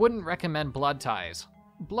 I wouldn't recommend Blood Ties.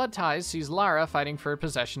 Blood Ties sees Lara fighting for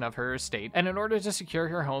possession of her estate, and in order to secure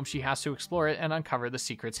her home she has to explore it and uncover the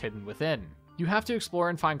secrets hidden within. You have to explore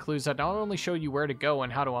and find clues that not only show you where to go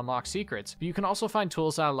and how to unlock secrets, but you can also find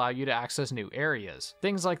tools that allow you to access new areas.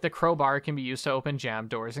 Things like the crowbar can be used to open jammed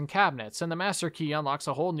doors and cabinets, and the master key unlocks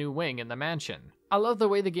a whole new wing in the mansion. I love the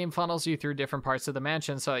way the game funnels you through different parts of the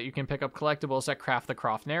mansion so that you can pick up collectibles that craft the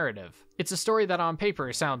Croft narrative. It's a story that on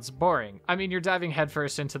paper sounds boring. I mean, you're diving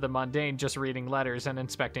headfirst into the mundane just reading letters and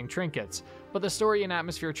inspecting trinkets, but the story and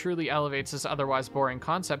atmosphere truly elevates this otherwise boring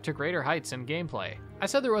concept to greater heights in gameplay. I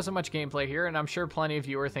said there wasn't much gameplay here, and I'm sure plenty of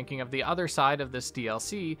you are thinking of the other side of this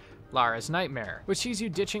DLC, Lara's Nightmare, which sees you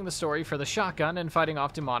ditching the story for the shotgun and fighting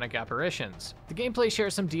off demonic apparitions. The gameplay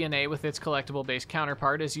shares some DNA with its collectible-based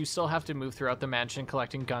counterpart, as you still have to move throughout the mansion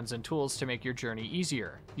collecting guns and tools to make your journey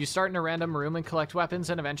easier. You start in a random room and collect weapons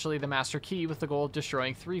and eventually the master key, with the goal of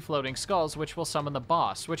destroying 3 floating skulls, which will summon the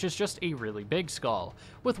boss, which is just a really big skull,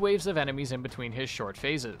 with waves of enemies in between his short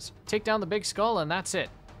phases. Take down the big skull and that's it.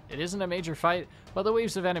 It isn't a major fight, but the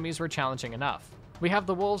waves of enemies were challenging enough. We have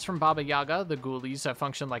the wolves from Baba Yaga, the ghoulies that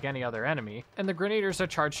function like any other enemy, and the grenadiers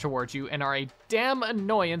that charge towards you and are a damn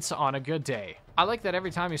annoyance on a good day. I like that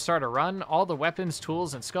every time you start a run, all the weapons,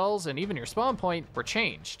 tools, and skulls, and even your spawn point, were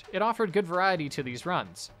changed. It offered good variety to these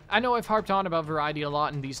runs. I know I've harped on about variety a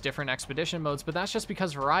lot in these different expedition modes, but that's just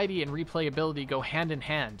because variety and replayability go hand in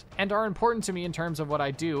hand, and are important to me in terms of what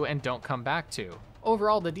I do and don't come back to.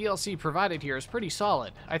 Overall, the DLC provided here is pretty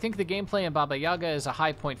solid. I think the gameplay in Baba Yaga is a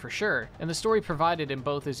high point for sure, and the story provided in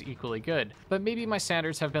both is equally good, but maybe my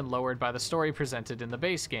standards have been lowered by the story presented in the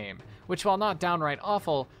base game, which, while not downright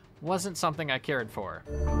awful, wasn't something I cared for.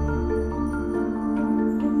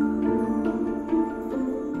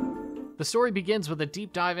 The story begins with a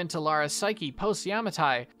deep dive into Lara's psyche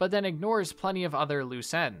post-Yamatai, but then ignores plenty of other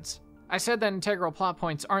loose ends. I said that integral plot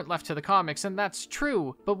points aren't left to the comics, and that's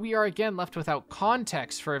true, but we are again left without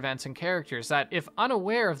context for events and characters that, if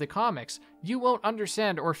unaware of the comics, you won't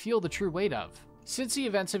understand or feel the true weight of. Since the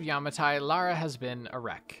events of Yamatai, Lara has been a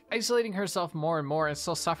wreck. Isolating herself more and more and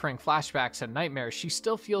still suffering flashbacks and nightmares, she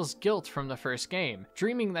still feels guilt from the first game,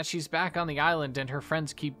 dreaming that she's back on the island and her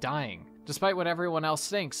friends keep dying. Despite what everyone else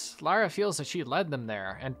thinks, Lara feels that she led them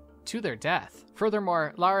there, and to their death.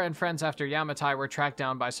 Furthermore, Lara and friends after Yamatai were tracked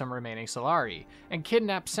down by some remaining Solari, and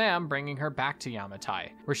kidnapped Sam, bringing her back to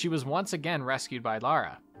Yamatai, where she was once again rescued by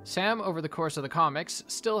Lara. Sam, over the course of the comics,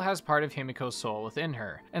 still has part of Himiko's soul within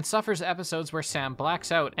her, and suffers episodes where Sam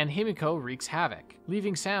blacks out and Himiko wreaks havoc,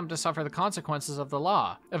 leaving Sam to suffer the consequences of the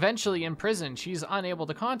law. Eventually, in prison, she's unable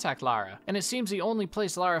to contact Lara, and it seems the only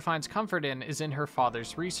place Lara finds comfort in is in her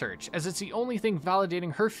father's research, as it's the only thing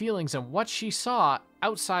validating her feelings and what she saw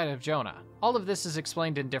outside of Jonah. All of this is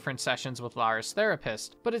explained in different sessions with Lara's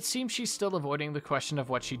therapist, but it seems she's still avoiding the question of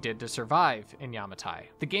what she did to survive in Yamatai.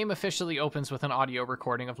 The game officially opens with an audio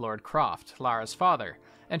recording of Lord Croft, Lara's father,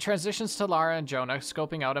 and transitions to Lara and Jonah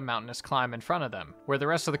scoping out a mountainous climb in front of them. Where the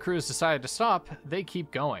rest of the crew has decided to stop, they keep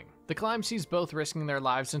going. The climb sees both risking their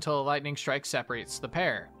lives until a lightning strike separates the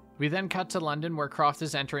pair. We then cut to London, where Croft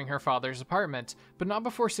is entering her father's apartment, but not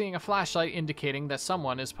before seeing a flashlight indicating that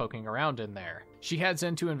someone is poking around in there. She heads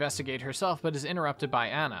in to investigate herself, but is interrupted by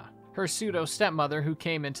Anna, her pseudo-stepmother who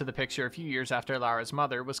came into the picture a few years after Lara's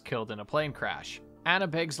mother was killed in a plane crash. Anna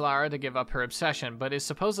begs Lara to give up her obsession, but is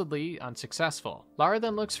supposedly unsuccessful. Lara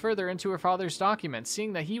then looks further into her father's documents,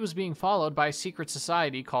 seeing that he was being followed by a secret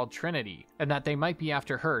society called Trinity, and that they might be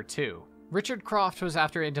after her too. Richard Croft was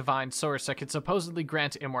after a divine source that could supposedly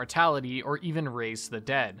grant immortality or even raise the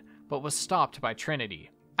dead, but was stopped by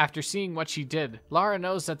Trinity. After seeing what she did, Lara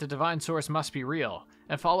knows that the divine source must be real,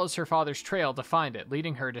 and follows her father's trail to find it,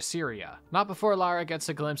 leading her to Syria. Not before Lara gets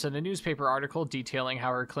a glimpse in a newspaper article detailing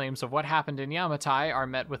how her claims of what happened in Yamatai are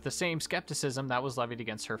met with the same skepticism that was levied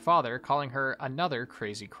against her father, calling her another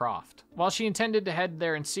crazy Croft. While she intended to head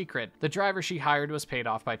there in secret, the driver she hired was paid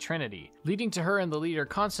off by Trinity, leading to her and the leader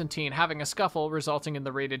Constantine having a scuffle, resulting in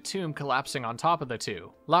the raided tomb collapsing on top of the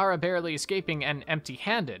two. Lara barely escaping and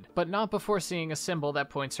empty-handed, but not before seeing a symbol that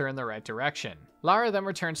points her in the right direction. Lara then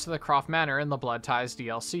returns to the Croft Manor in the Blood Ties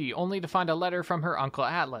DLC, only to find a letter from her uncle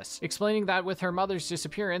Atlas, explaining that with her mother's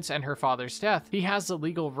disappearance and her father's death, he has the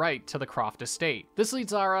legal right to the Croft estate. This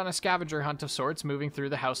leads Lara on a scavenger hunt of sorts, moving through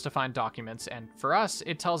the house to find documents, and for us,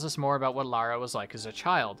 it tells us more about what Lara was like as a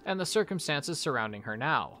child, and the circumstances surrounding her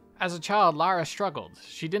now. As a child, Lara struggled.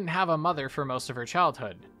 She didn't have a mother for most of her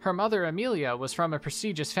childhood. Her mother, Amelia, was from a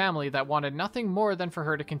prestigious family that wanted nothing more than for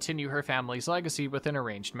her to continue her family's legacy with an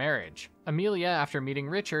arranged marriage. Amelia, after meeting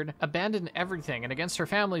Richard, abandoned everything and against her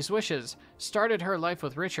family's wishes, started her life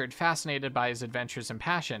with Richard, fascinated by his adventures and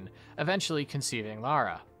passion, eventually conceiving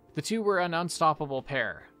Lara. The two were an unstoppable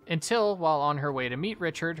pair. Until, while on her way to meet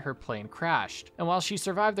Richard, her plane crashed. And while she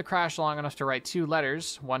survived the crash long enough to write 2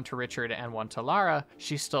 letters, one to Richard and one to Lara,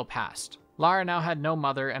 she still passed. Lara now had no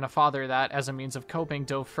mother and a father that, as a means of coping,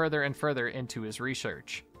 dove further and further into his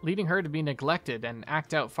research, leading her to be neglected and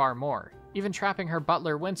act out far more, even trapping her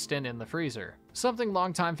butler Winston in the freezer, something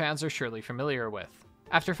longtime fans are surely familiar with.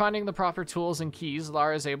 After finding the proper tools and keys,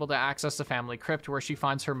 Lara is able to access the family crypt where she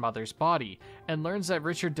finds her mother's body, and learns that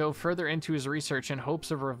Richard dove further into his research in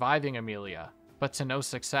hopes of reviving Amelia, but to no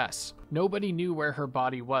success. Nobody knew where her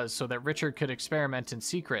body was so that Richard could experiment in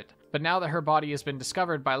secret, but now that her body has been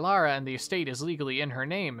discovered by Lara and the estate is legally in her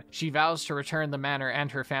name, she vows to return the manor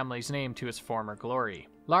and her family's name to its former glory.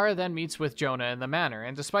 Lara then meets with Jonah in the manor,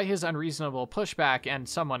 and despite his unreasonable pushback and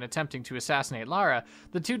someone attempting to assassinate Lara,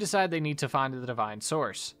 the two decide they need to find the divine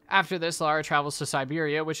source. After this, Lara travels to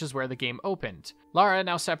Siberia, which is where the game opened. Lara,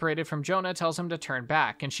 now separated from Jonah, tells him to turn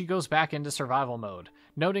back, and she goes back into survival mode,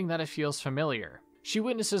 noting that it feels familiar. She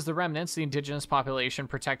witnesses the remnants, the indigenous population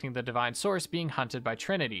protecting the divine source, being hunted by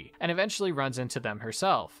Trinity, and eventually runs into them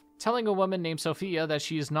herself, telling a woman named Sophia that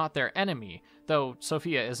she is not their enemy, though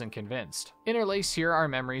Sophia isn't convinced. Interlaced here are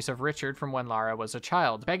memories of Richard from when Lara was a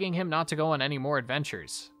child, begging him not to go on any more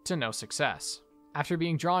adventures, to no success. After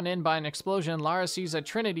being drawn in by an explosion, Lara sees that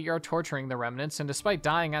Trinity are torturing the remnants, and despite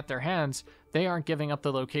dying at their hands, they aren't giving up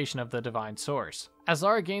the location of the divine source. As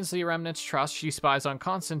Lara gains the remnants' trust, she spies on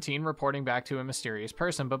Constantine, reporting back to a mysterious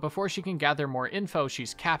person, but before she can gather more info,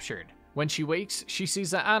 she's captured. When she wakes, she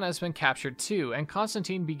sees that Anna has been captured too, and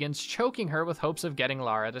Constantine begins choking her with hopes of getting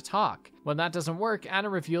Lara to talk. When that doesn't work, Anna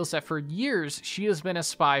reveals that for years she has been a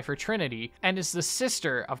spy for Trinity, and is the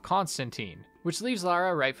sister of Constantine, which leaves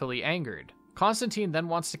Lara rightfully angered. Constantine then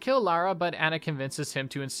wants to kill Lara, but Anna convinces him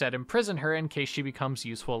to instead imprison her in case she becomes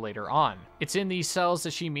useful later on. It's in these cells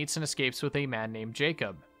that she meets and escapes with a man named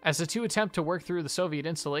Jacob. As the two attempt to work through the Soviet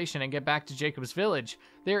installation and get back to Jacob's village,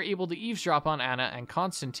 they are able to eavesdrop on Anna and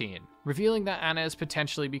Constantine, revealing that Anna is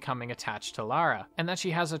potentially becoming attached to Lara, and that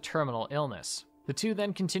she has a terminal illness. The two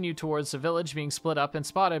then continue towards the village, being split up and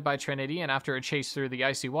spotted by Trinity, and after a chase through the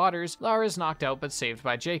icy waters, Lara is knocked out but saved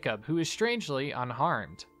by Jacob, who is strangely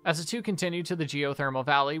unharmed. As the two continue to the geothermal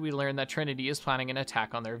valley, we learn that Trinity is planning an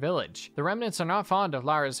attack on their village. The remnants are not fond of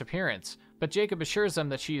Lara's appearance, but Jacob assures them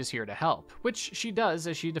that she is here to help, which she does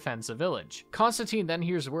as she defends the village. Constantine then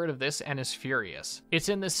hears word of this and is furious. It's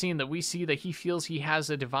in this scene that we see that he feels he has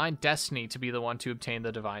a divine destiny to be the one to obtain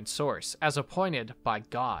the divine source, as appointed by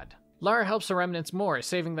God. Lara helps the remnants more,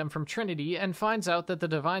 saving them from Trinity, and finds out that the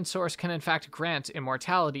divine source can in fact grant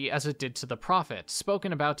immortality as it did to the Prophet,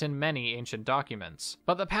 spoken about in many ancient documents.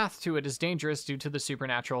 But the path to it is dangerous due to the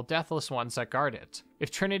supernatural deathless ones that guard it. If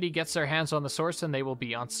Trinity gets their hands on the source, then they will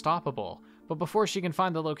be unstoppable. But before she can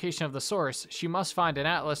find the location of the source, she must find an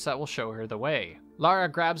atlas that will show her the way. Lara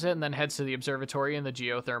grabs it and then heads to the observatory in the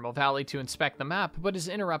geothermal valley to inspect the map, but is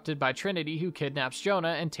interrupted by Trinity, who kidnaps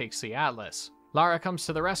Jonah and takes the atlas. Lara comes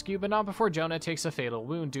to the rescue, but not before Jonah takes a fatal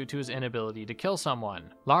wound due to his inability to kill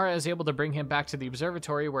someone. Lara is able to bring him back to the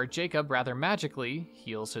observatory where Jacob, rather magically,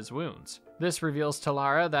 heals his wounds. This reveals to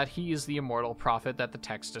Lara that he is the immortal prophet that the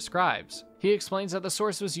text describes. He explains that the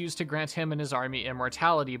source was used to grant him and his army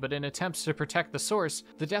immortality, but in attempts to protect the source,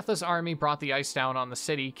 the Deathless army brought the ice down on the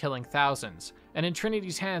city, killing thousands. And in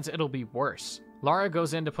Trinity's hands, it'll be worse. Lara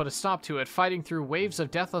goes in to put a stop to it, fighting through waves of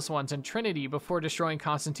Deathless ones in Trinity before destroying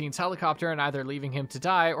Constantine's helicopter and either leaving him to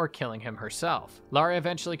die or killing him herself. Lara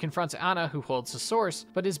eventually confronts Anna, who holds the source,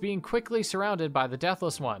 but is being quickly surrounded by the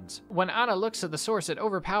Deathless ones. When Anna looks at the source, it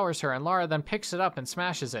overpowers her, and Lara then picks it up and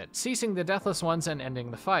smashes it, ceasing the Deathless ones and ending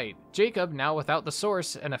the fight. Jacob, now without the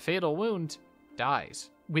source and a fatal wound, dies.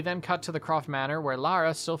 We then cut to the Croft Manor, where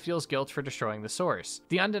Lara still feels guilt for destroying the source.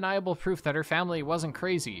 The undeniable proof that her family wasn't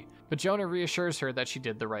crazy, but Jonah reassures her that she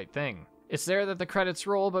did the right thing. It's there that the credits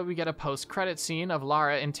roll, but we get a post-credit scene of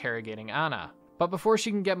Lara interrogating Anna. But before she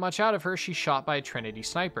can get much out of her, she's shot by a Trinity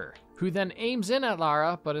sniper, who then aims in at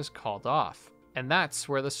Lara, but is called off. And that's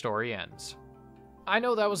where the story ends. I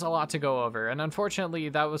know that was a lot to go over, and unfortunately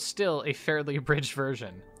that was still a fairly abridged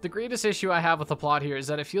version. The greatest issue I have with the plot here is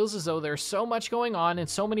that it feels as though there's so much going on and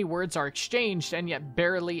so many words are exchanged and yet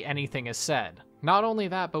barely anything is said. Not only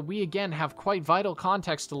that, but we again have quite vital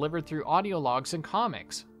context delivered through audio logs and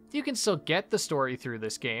comics. You can still get the story through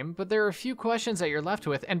this game, but there are a few questions that you're left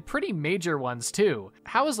with, and pretty major ones too.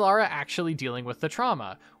 How is Lara actually dealing with the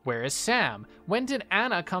trauma? Where is Sam? When did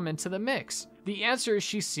Anna come into the mix? The answer is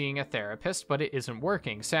she's seeing a therapist, but it isn't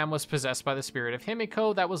working. Sam was possessed by the spirit of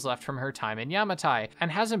Himiko that was left from her time in Yamatai,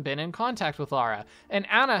 and hasn't been in contact with Lara, and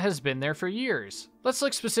Anna has been there for years. Let's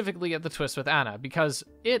look specifically at the twist with Anna, because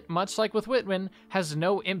it, much like with Whitman, has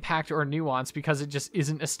no impact or nuance because it just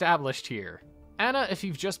isn't established here. Anna, if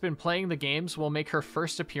you've just been playing the games, will make her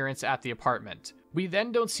first appearance at the apartment. We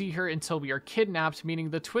then don't see her until we are kidnapped, meaning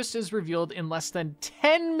the twist is revealed in less than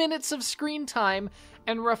 10 minutes of screen time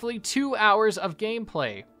and roughly 2 hours of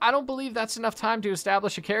gameplay. I don't believe that's enough time to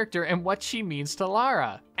establish a character and what she means to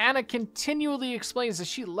Lara. Anna continually explains that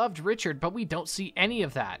she loved Richard, but we don't see any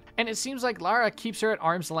of that. And it seems like Lara keeps her at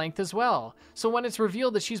arm's length as well. So when it's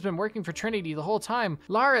revealed that she's been working for Trinity the whole time,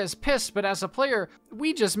 Lara is pissed, but as a player,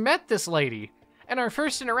 we just met this lady. And our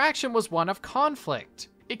first interaction was one of conflict.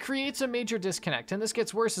 It creates a major disconnect, and this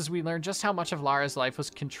gets worse as we learn just how much of Lara's life was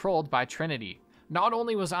controlled by Trinity. Not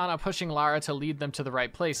only was Anna pushing Lara to lead them to the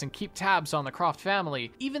right place and keep tabs on the Croft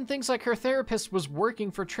family, even things like her therapist was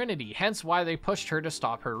working for Trinity, hence why they pushed her to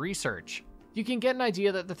stop her research. You can get an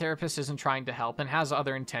idea that the therapist isn't trying to help and has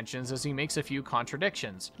other intentions as he makes a few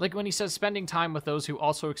contradictions, like when he says spending time with those who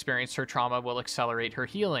also experienced her trauma will accelerate her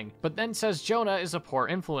healing, but then says Jonah is a poor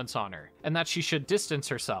influence on her, and that she should distance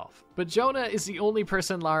herself. But Jonah is the only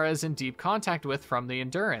person Lara is in deep contact with from the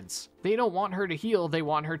Endurance. They don't want her to heal, they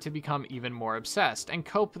want her to become even more obsessed, and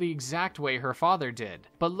cope the exact way her father did,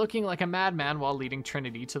 but looking like a madman while leading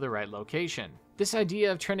Trinity to the right location. This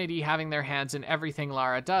idea of Trinity having their hands in everything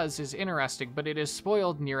Lara does is interesting, but it is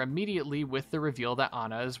spoiled near immediately with the reveal that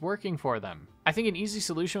Anna is working for them. I think an easy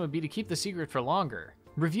solution would be to keep the secret for longer.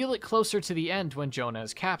 Reveal it closer to the end when Jonah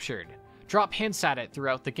is captured. Drop hints at it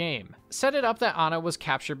throughout the game. Set it up that Anna was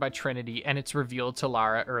captured by Trinity and it's revealed to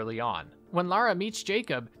Lara early on. When Lara meets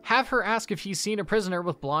Jacob, have her ask if he's seen a prisoner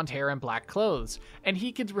with blonde hair and black clothes, and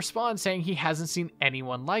he could respond saying he hasn't seen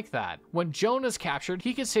anyone like that. When Jonah's captured,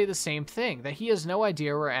 he could say the same thing, that he has no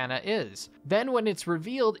idea where Anna is. Then when it's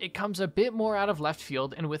revealed, it comes a bit more out of left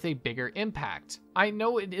field and with a bigger impact. I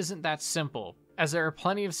know it isn't that simple, as there are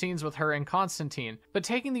plenty of scenes with her and Constantine, but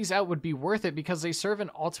taking these out would be worth it because they serve an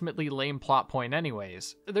ultimately lame plot point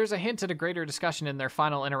anyways. There's a hint at a greater discussion in their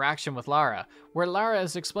final interaction with Lara, where Lara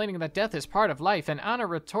is explaining that death is part of life, and Anna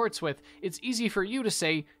retorts with, "It's easy for you to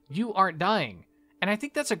say, you aren't dying." And I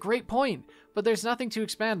think that's a great point, but there's nothing to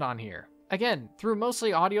expand on here. Again, through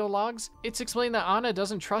mostly audio logs, it's explained that Anna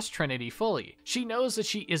doesn't trust Trinity fully. She knows that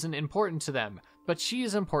she isn't important to them, but she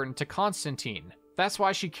is important to Constantine. That's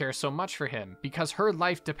why she cares so much for him, because her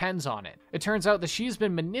life depends on it. It turns out that she's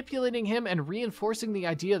been manipulating him and reinforcing the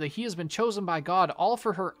idea that he has been chosen by God all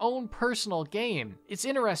for her own personal gain. It's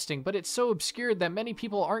interesting, but it's so obscured that many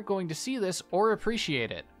people aren't going to see this or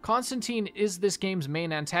appreciate it. Constantine is this game's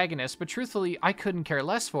main antagonist, but truthfully, I couldn't care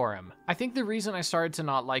less for him. I think the reason I started to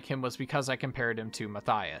not like him was because I compared him to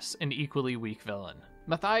Matthias, an equally weak villain.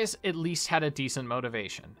 Matthias at least had a decent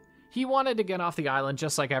motivation. He wanted to get off the island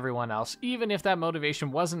just like everyone else, even if that motivation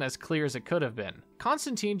wasn't as clear as it could have been.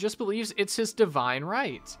 Constantine just believes it's his divine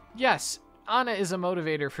right. Yes, Anna is a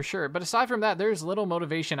motivator for sure, but aside from that, there's little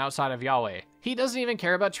motivation outside of Yahweh. He doesn't even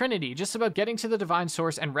care about Trinity, just about getting to the divine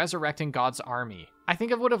source and resurrecting God's army. I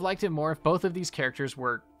think I would have liked it more if both of these characters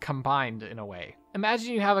were combined in a way.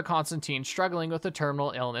 Imagine you have a Constantine struggling with a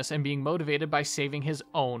terminal illness and being motivated by saving his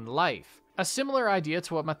own life. A similar idea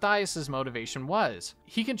to what Matthias's motivation was.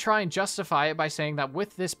 He can try and justify it by saying that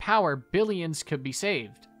with this power, billions could be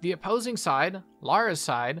saved. The opposing side, Lara's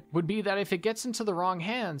side, would be that if it gets into the wrong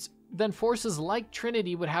hands, then forces like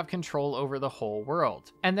Trinity would have control over the whole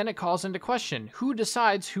world. And then it calls into question who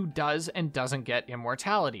decides who does and doesn't get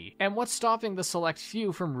immortality, and what's stopping the select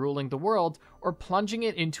few from ruling the world or plunging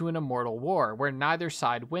it into an immortal war where neither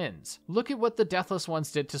side wins. Look at what the Deathless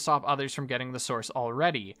Ones did to stop others from getting the source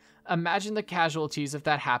already. Imagine the casualties if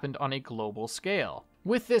that happened on a global scale.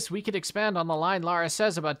 With this, we could expand on the line Lara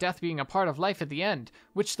says about death being a part of life at the end,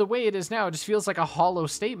 which the way it is now just feels like a hollow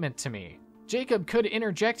statement to me. Jacob could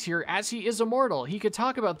interject here as he is immortal. He could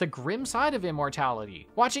talk about the grim side of immortality.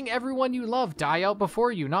 Watching everyone you love die out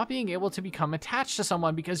before you, not being able to become attached to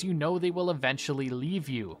someone because you know they will eventually leave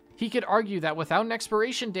you. He could argue that without an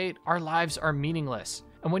expiration date, our lives are meaningless.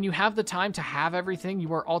 And when you have the time to have everything,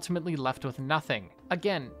 you are ultimately left with nothing.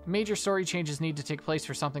 Again, major story changes need to take place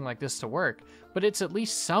for something like this to work, but it's at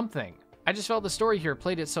least something. I just felt the story here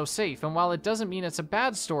played it so safe, and while it doesn't mean it's a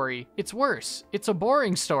bad story, it's worse. It's a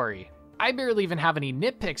boring story. I barely even have any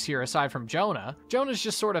nitpicks here aside from Jonah. Jonah's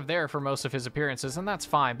just sort of there for most of his appearances, and that's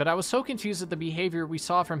fine, but I was so confused at the behavior we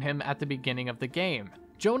saw from him at the beginning of the game.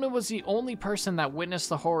 Jonah was the only person that witnessed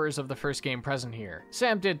the horrors of the first game present here.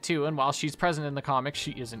 Sam did too, and while she's present in the comics,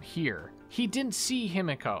 she isn't here. He didn't see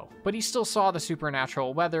Himiko, but he still saw the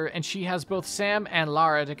supernatural weather, and she has both Sam and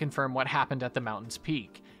Lara to confirm what happened at the mountain's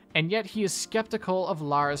peak. And yet he is skeptical of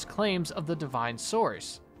Lara's claims of the divine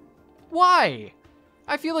source. Why?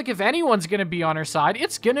 I feel like if anyone's gonna be on her side,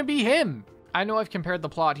 it's gonna be him. I know I've compared the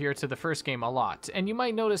plot here to the first game a lot, and you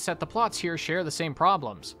might notice that the plots here share the same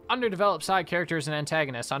problems. Underdeveloped side characters and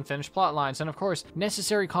antagonists, unfinished plot lines, and of course,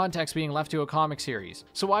 necessary context being left to a comic series.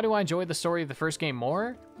 So why do I enjoy the story of the first game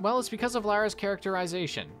more? Well, it's because of Lara's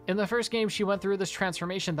characterization. In the first game, she went through this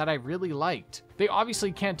transformation that I really liked. They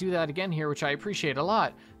obviously can't do that again here, which I appreciate a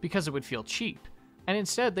lot, because it would feel cheap. And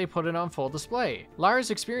instead, they put it on full display.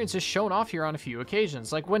 Lara's experience is shown off here on a few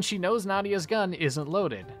occasions, like when she knows Nadia's gun isn't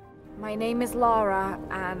loaded. My name is Lara,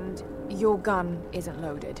 and your gun isn't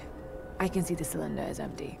loaded. I can see the cylinder is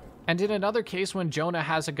empty. And in another case, when Jonah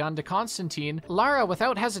has a gun to Constantine, Lara,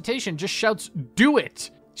 without hesitation, just shouts, "Do it!"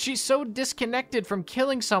 She's so disconnected from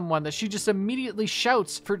killing someone that she just immediately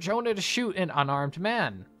shouts for Jonah to shoot an unarmed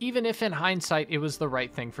man, even if in hindsight it was the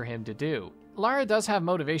right thing for him to do. Lara does have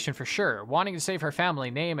motivation for sure, wanting to save her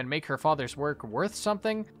family name and make her father's work worth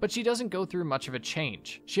something, but she doesn't go through much of a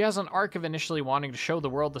change. She has an arc of initially wanting to show the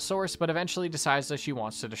world the source, but eventually decides that she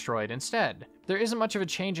wants to destroy it instead. There isn't much of a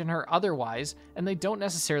change in her otherwise, and they don't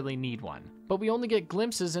necessarily need one. But we only get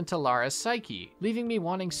glimpses into Lara's psyche, leaving me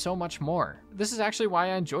wanting so much more. This is actually why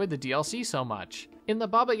I enjoyed the DLC so much. In the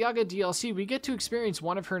Baba Yaga DLC, we get to experience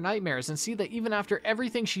one of her nightmares and see that even after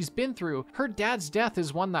everything she's been through, her dad's death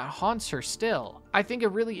is one that haunts her still. I think a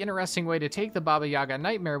really interesting way to take the Baba Yaga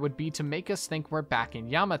nightmare would be to make us think we're back in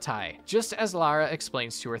Yamatai, just as Lara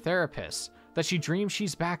explains to her therapist, that she dreams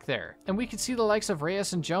she's back there, and we could see the likes of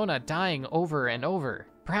Reyes and Jonah dying over and over.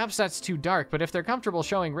 Perhaps that's too dark, but if they're comfortable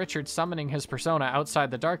showing Richard summoning his persona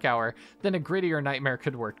outside the dark hour, then a grittier nightmare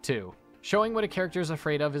could work too. Showing what a character is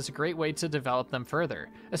afraid of is a great way to develop them further,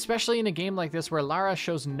 especially in a game like this where Lara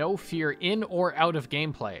shows no fear in or out of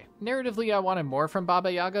gameplay. Narratively, I wanted more from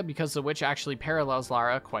Baba Yaga because the witch actually parallels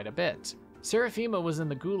Lara quite a bit. Seraphima was in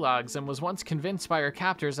the gulags and was once convinced by her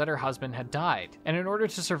captors that her husband had died, and in order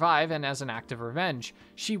to survive and as an act of revenge,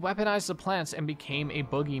 she weaponized the plants and became a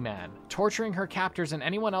boogeyman, torturing her captors and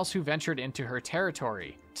anyone else who ventured into her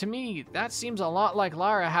territory. To me, that seems a lot like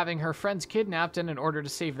Lara having her friends kidnapped, and in order to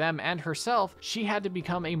save them and herself, she had to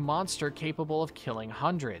become a monster capable of killing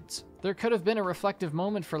hundreds. There could have been a reflective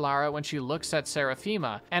moment for Lara when she looks at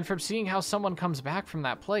Seraphima, and from seeing how someone comes back from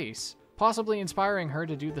that place, possibly inspiring her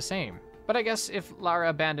to do the same. But I guess if Lara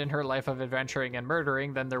abandoned her life of adventuring and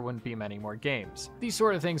murdering, then there wouldn't be many more games. These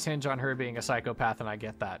sort of things hinge on her being a psychopath, and I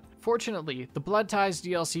get that. Fortunately, the Blood Ties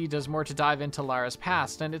DLC does more to dive into Lara's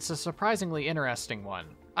past, and it's a surprisingly interesting one.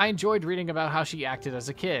 I enjoyed reading about how she acted as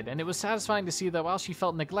a kid, and it was satisfying to see that while she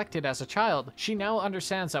felt neglected as a child, she now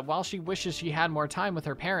understands that while she wishes she had more time with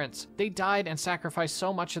her parents, they died and sacrificed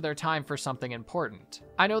so much of their time for something important.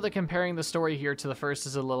 I know that comparing the story here to the first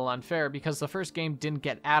is a little unfair because the first game didn't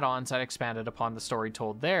get add-ons that expanded upon the story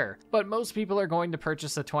told there, but most people are going to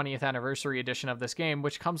purchase the 20th anniversary edition of this game,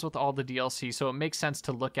 which comes with all the DLC, so it makes sense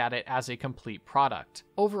to look at it as a complete product.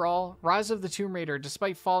 Overall, Rise of the Tomb Raider,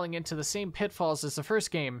 despite falling into the same pitfalls as the first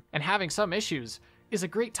game, and having some issues, is a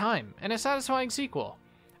great time and a satisfying sequel.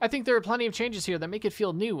 I think there are plenty of changes here that make it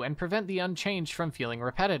feel new and prevent the unchanged from feeling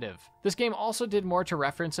repetitive. This game also did more to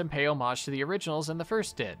reference and pay homage to the originals than the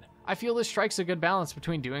first did. I feel this strikes a good balance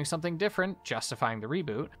between doing something different, justifying the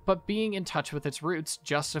reboot, but being in touch with its roots,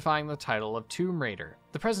 justifying the title of Tomb Raider.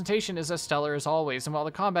 The presentation is as stellar as always, and while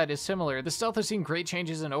the combat is similar, the stealth has seen great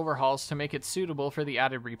changes and overhauls to make it suitable for the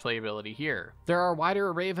added replayability here. There are a wider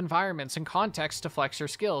array of environments and contexts to flex your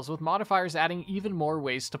skills, with modifiers adding even more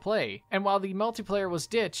ways to play. And while the multiplayer was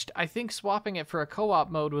ditched, I think swapping it for a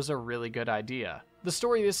co-op mode was a really good idea. The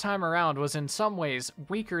story this time around was in some ways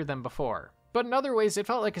weaker than before, but in other ways it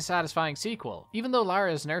felt like a satisfying sequel. Even though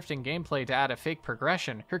Lara is nerfed in gameplay to add a fake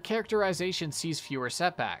progression, her characterization sees fewer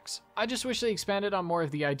setbacks. I just wish they expanded on more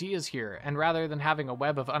of the ideas here, and rather than having a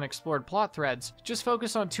web of unexplored plot threads, just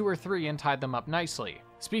focus on 2 or 3 and tied them up nicely.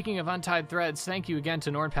 Speaking of untied threads, thank you again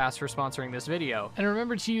to NordPass for sponsoring this video, and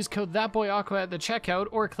remember to use code ThatBoyAqua at the checkout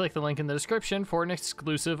or click the link in the description for an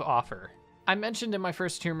exclusive offer. I mentioned in my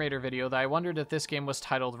first Tomb Raider video that I wondered if this game was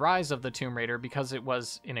titled Rise of the Tomb Raider because it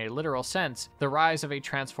was, in a literal sense, the rise of a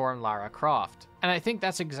transformed Lara Croft. And I think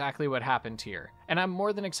that's exactly what happened here, and I'm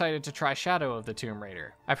more than excited to try Shadow of the Tomb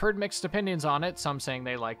Raider. I've heard mixed opinions on it, some saying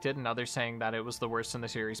they liked it and others saying that it was the worst in the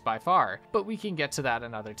series by far, but we can get to that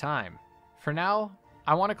another time. For now,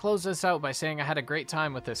 I want to close this out by saying I had a great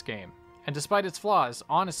time with this game. And despite its flaws,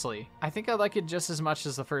 honestly, I think I like it just as much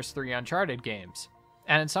as the first 3 Uncharted games.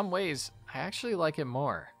 And in some ways, I actually like it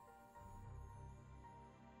more.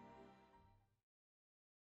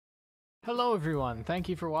 Hello everyone, thank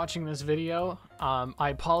you for watching this video. I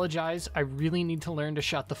apologize, I really need to learn to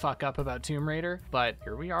shut the fuck up about Tomb Raider, but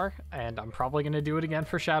here we are, and I'm probably going to do it again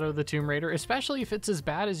for Shadow of the Tomb Raider, especially if it's as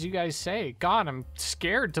bad as you guys say. God, I'm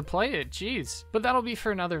scared to play it, jeez. But that'll be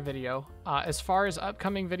for another video. As far as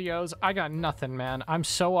upcoming videos, I got nothing, man. I'm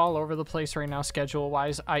so all over the place right now,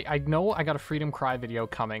 schedule-wise. I know I got a Freedom Cry video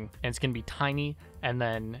coming, and it's going to be tiny, and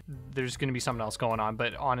then there's going to be something else going on,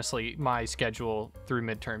 but honestly, my schedule through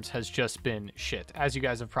midterms has just been shit. As you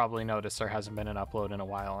guys have probably noticed, there hasn't been an upload in a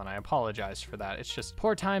while, and I apologize for that. It's just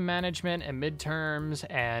poor time management and midterms,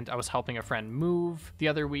 and I was helping a friend move the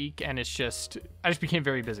other week, and I just became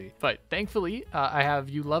very busy. But thankfully, I have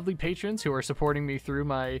you lovely patrons who are supporting me through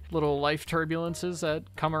my little life turbulences that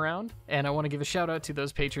come around, and I want to give a shout out to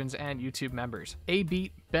those patrons and YouTube members.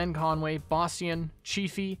 A-Beat, Ben Conway, Bostian,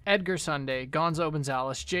 Chiefy, Edgar Sunday, Gonzo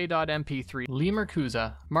Gonzalez, J.MP3, Lee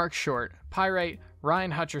Mercuza, Mark Short, Pyrite,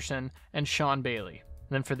 Ryan Hutcherson, and Sean Bailey.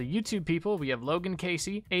 And then for the YouTube people, we have Logan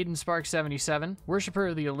Casey, Aiden Spark77, Worshipper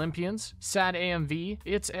of the Olympians, Sad AMV,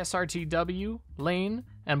 It's SRTW, Lane,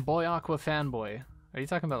 and Boy Aqua Fanboy. Are you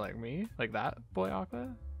talking about like me? Like that, Boy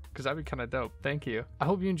Aqua? Because that'd be kind of dope. Thank you. I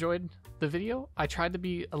hope you enjoyed the video. I tried to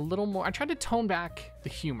be a little more, I tried to tone back the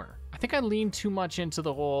humor. I think I leaned too much into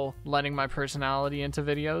the whole letting my personality into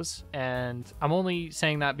videos, and I'm only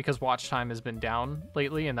saying that because watch time has been down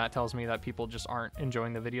lately, and that tells me that people just aren't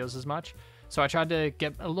enjoying the videos as much. So I tried to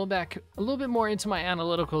get a little bit more into my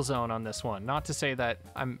analytical zone on this one. Not to say that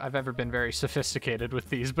I've ever been very sophisticated with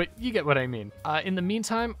these, but you get what I mean. In the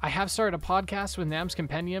meantime, I have started a podcast with Nam's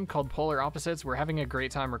Compendium called Polar Opposites. We're having a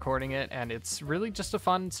great time recording it, and it's really just a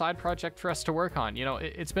fun side project for us to work on. You know,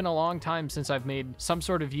 it's been a long time since I've made some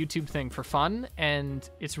sort of YouTube thing for fun, and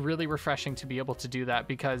it's really refreshing to be able to do that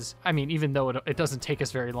because, I mean, even though it doesn't take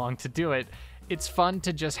us very long to do it, it's fun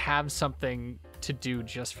to just have something to do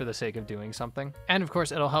just for the sake of doing something. And of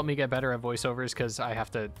course, it'll help me get better at voiceovers because I have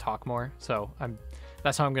to talk more. So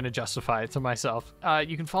that's how I'm going to justify it to myself.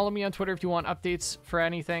 You can follow me on Twitter if you want updates for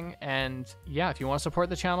anything. And yeah, if you want to support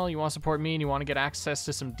the channel, you want to support me, and you want to get access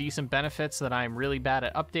to some decent benefits that I'm really bad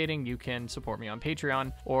at updating, you can support me on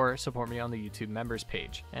Patreon or support me on the YouTube members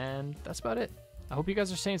page. And that's about it. I hope you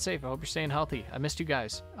guys are staying safe. I hope you're staying healthy. I missed you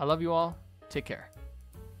guys. I love you all. Take care.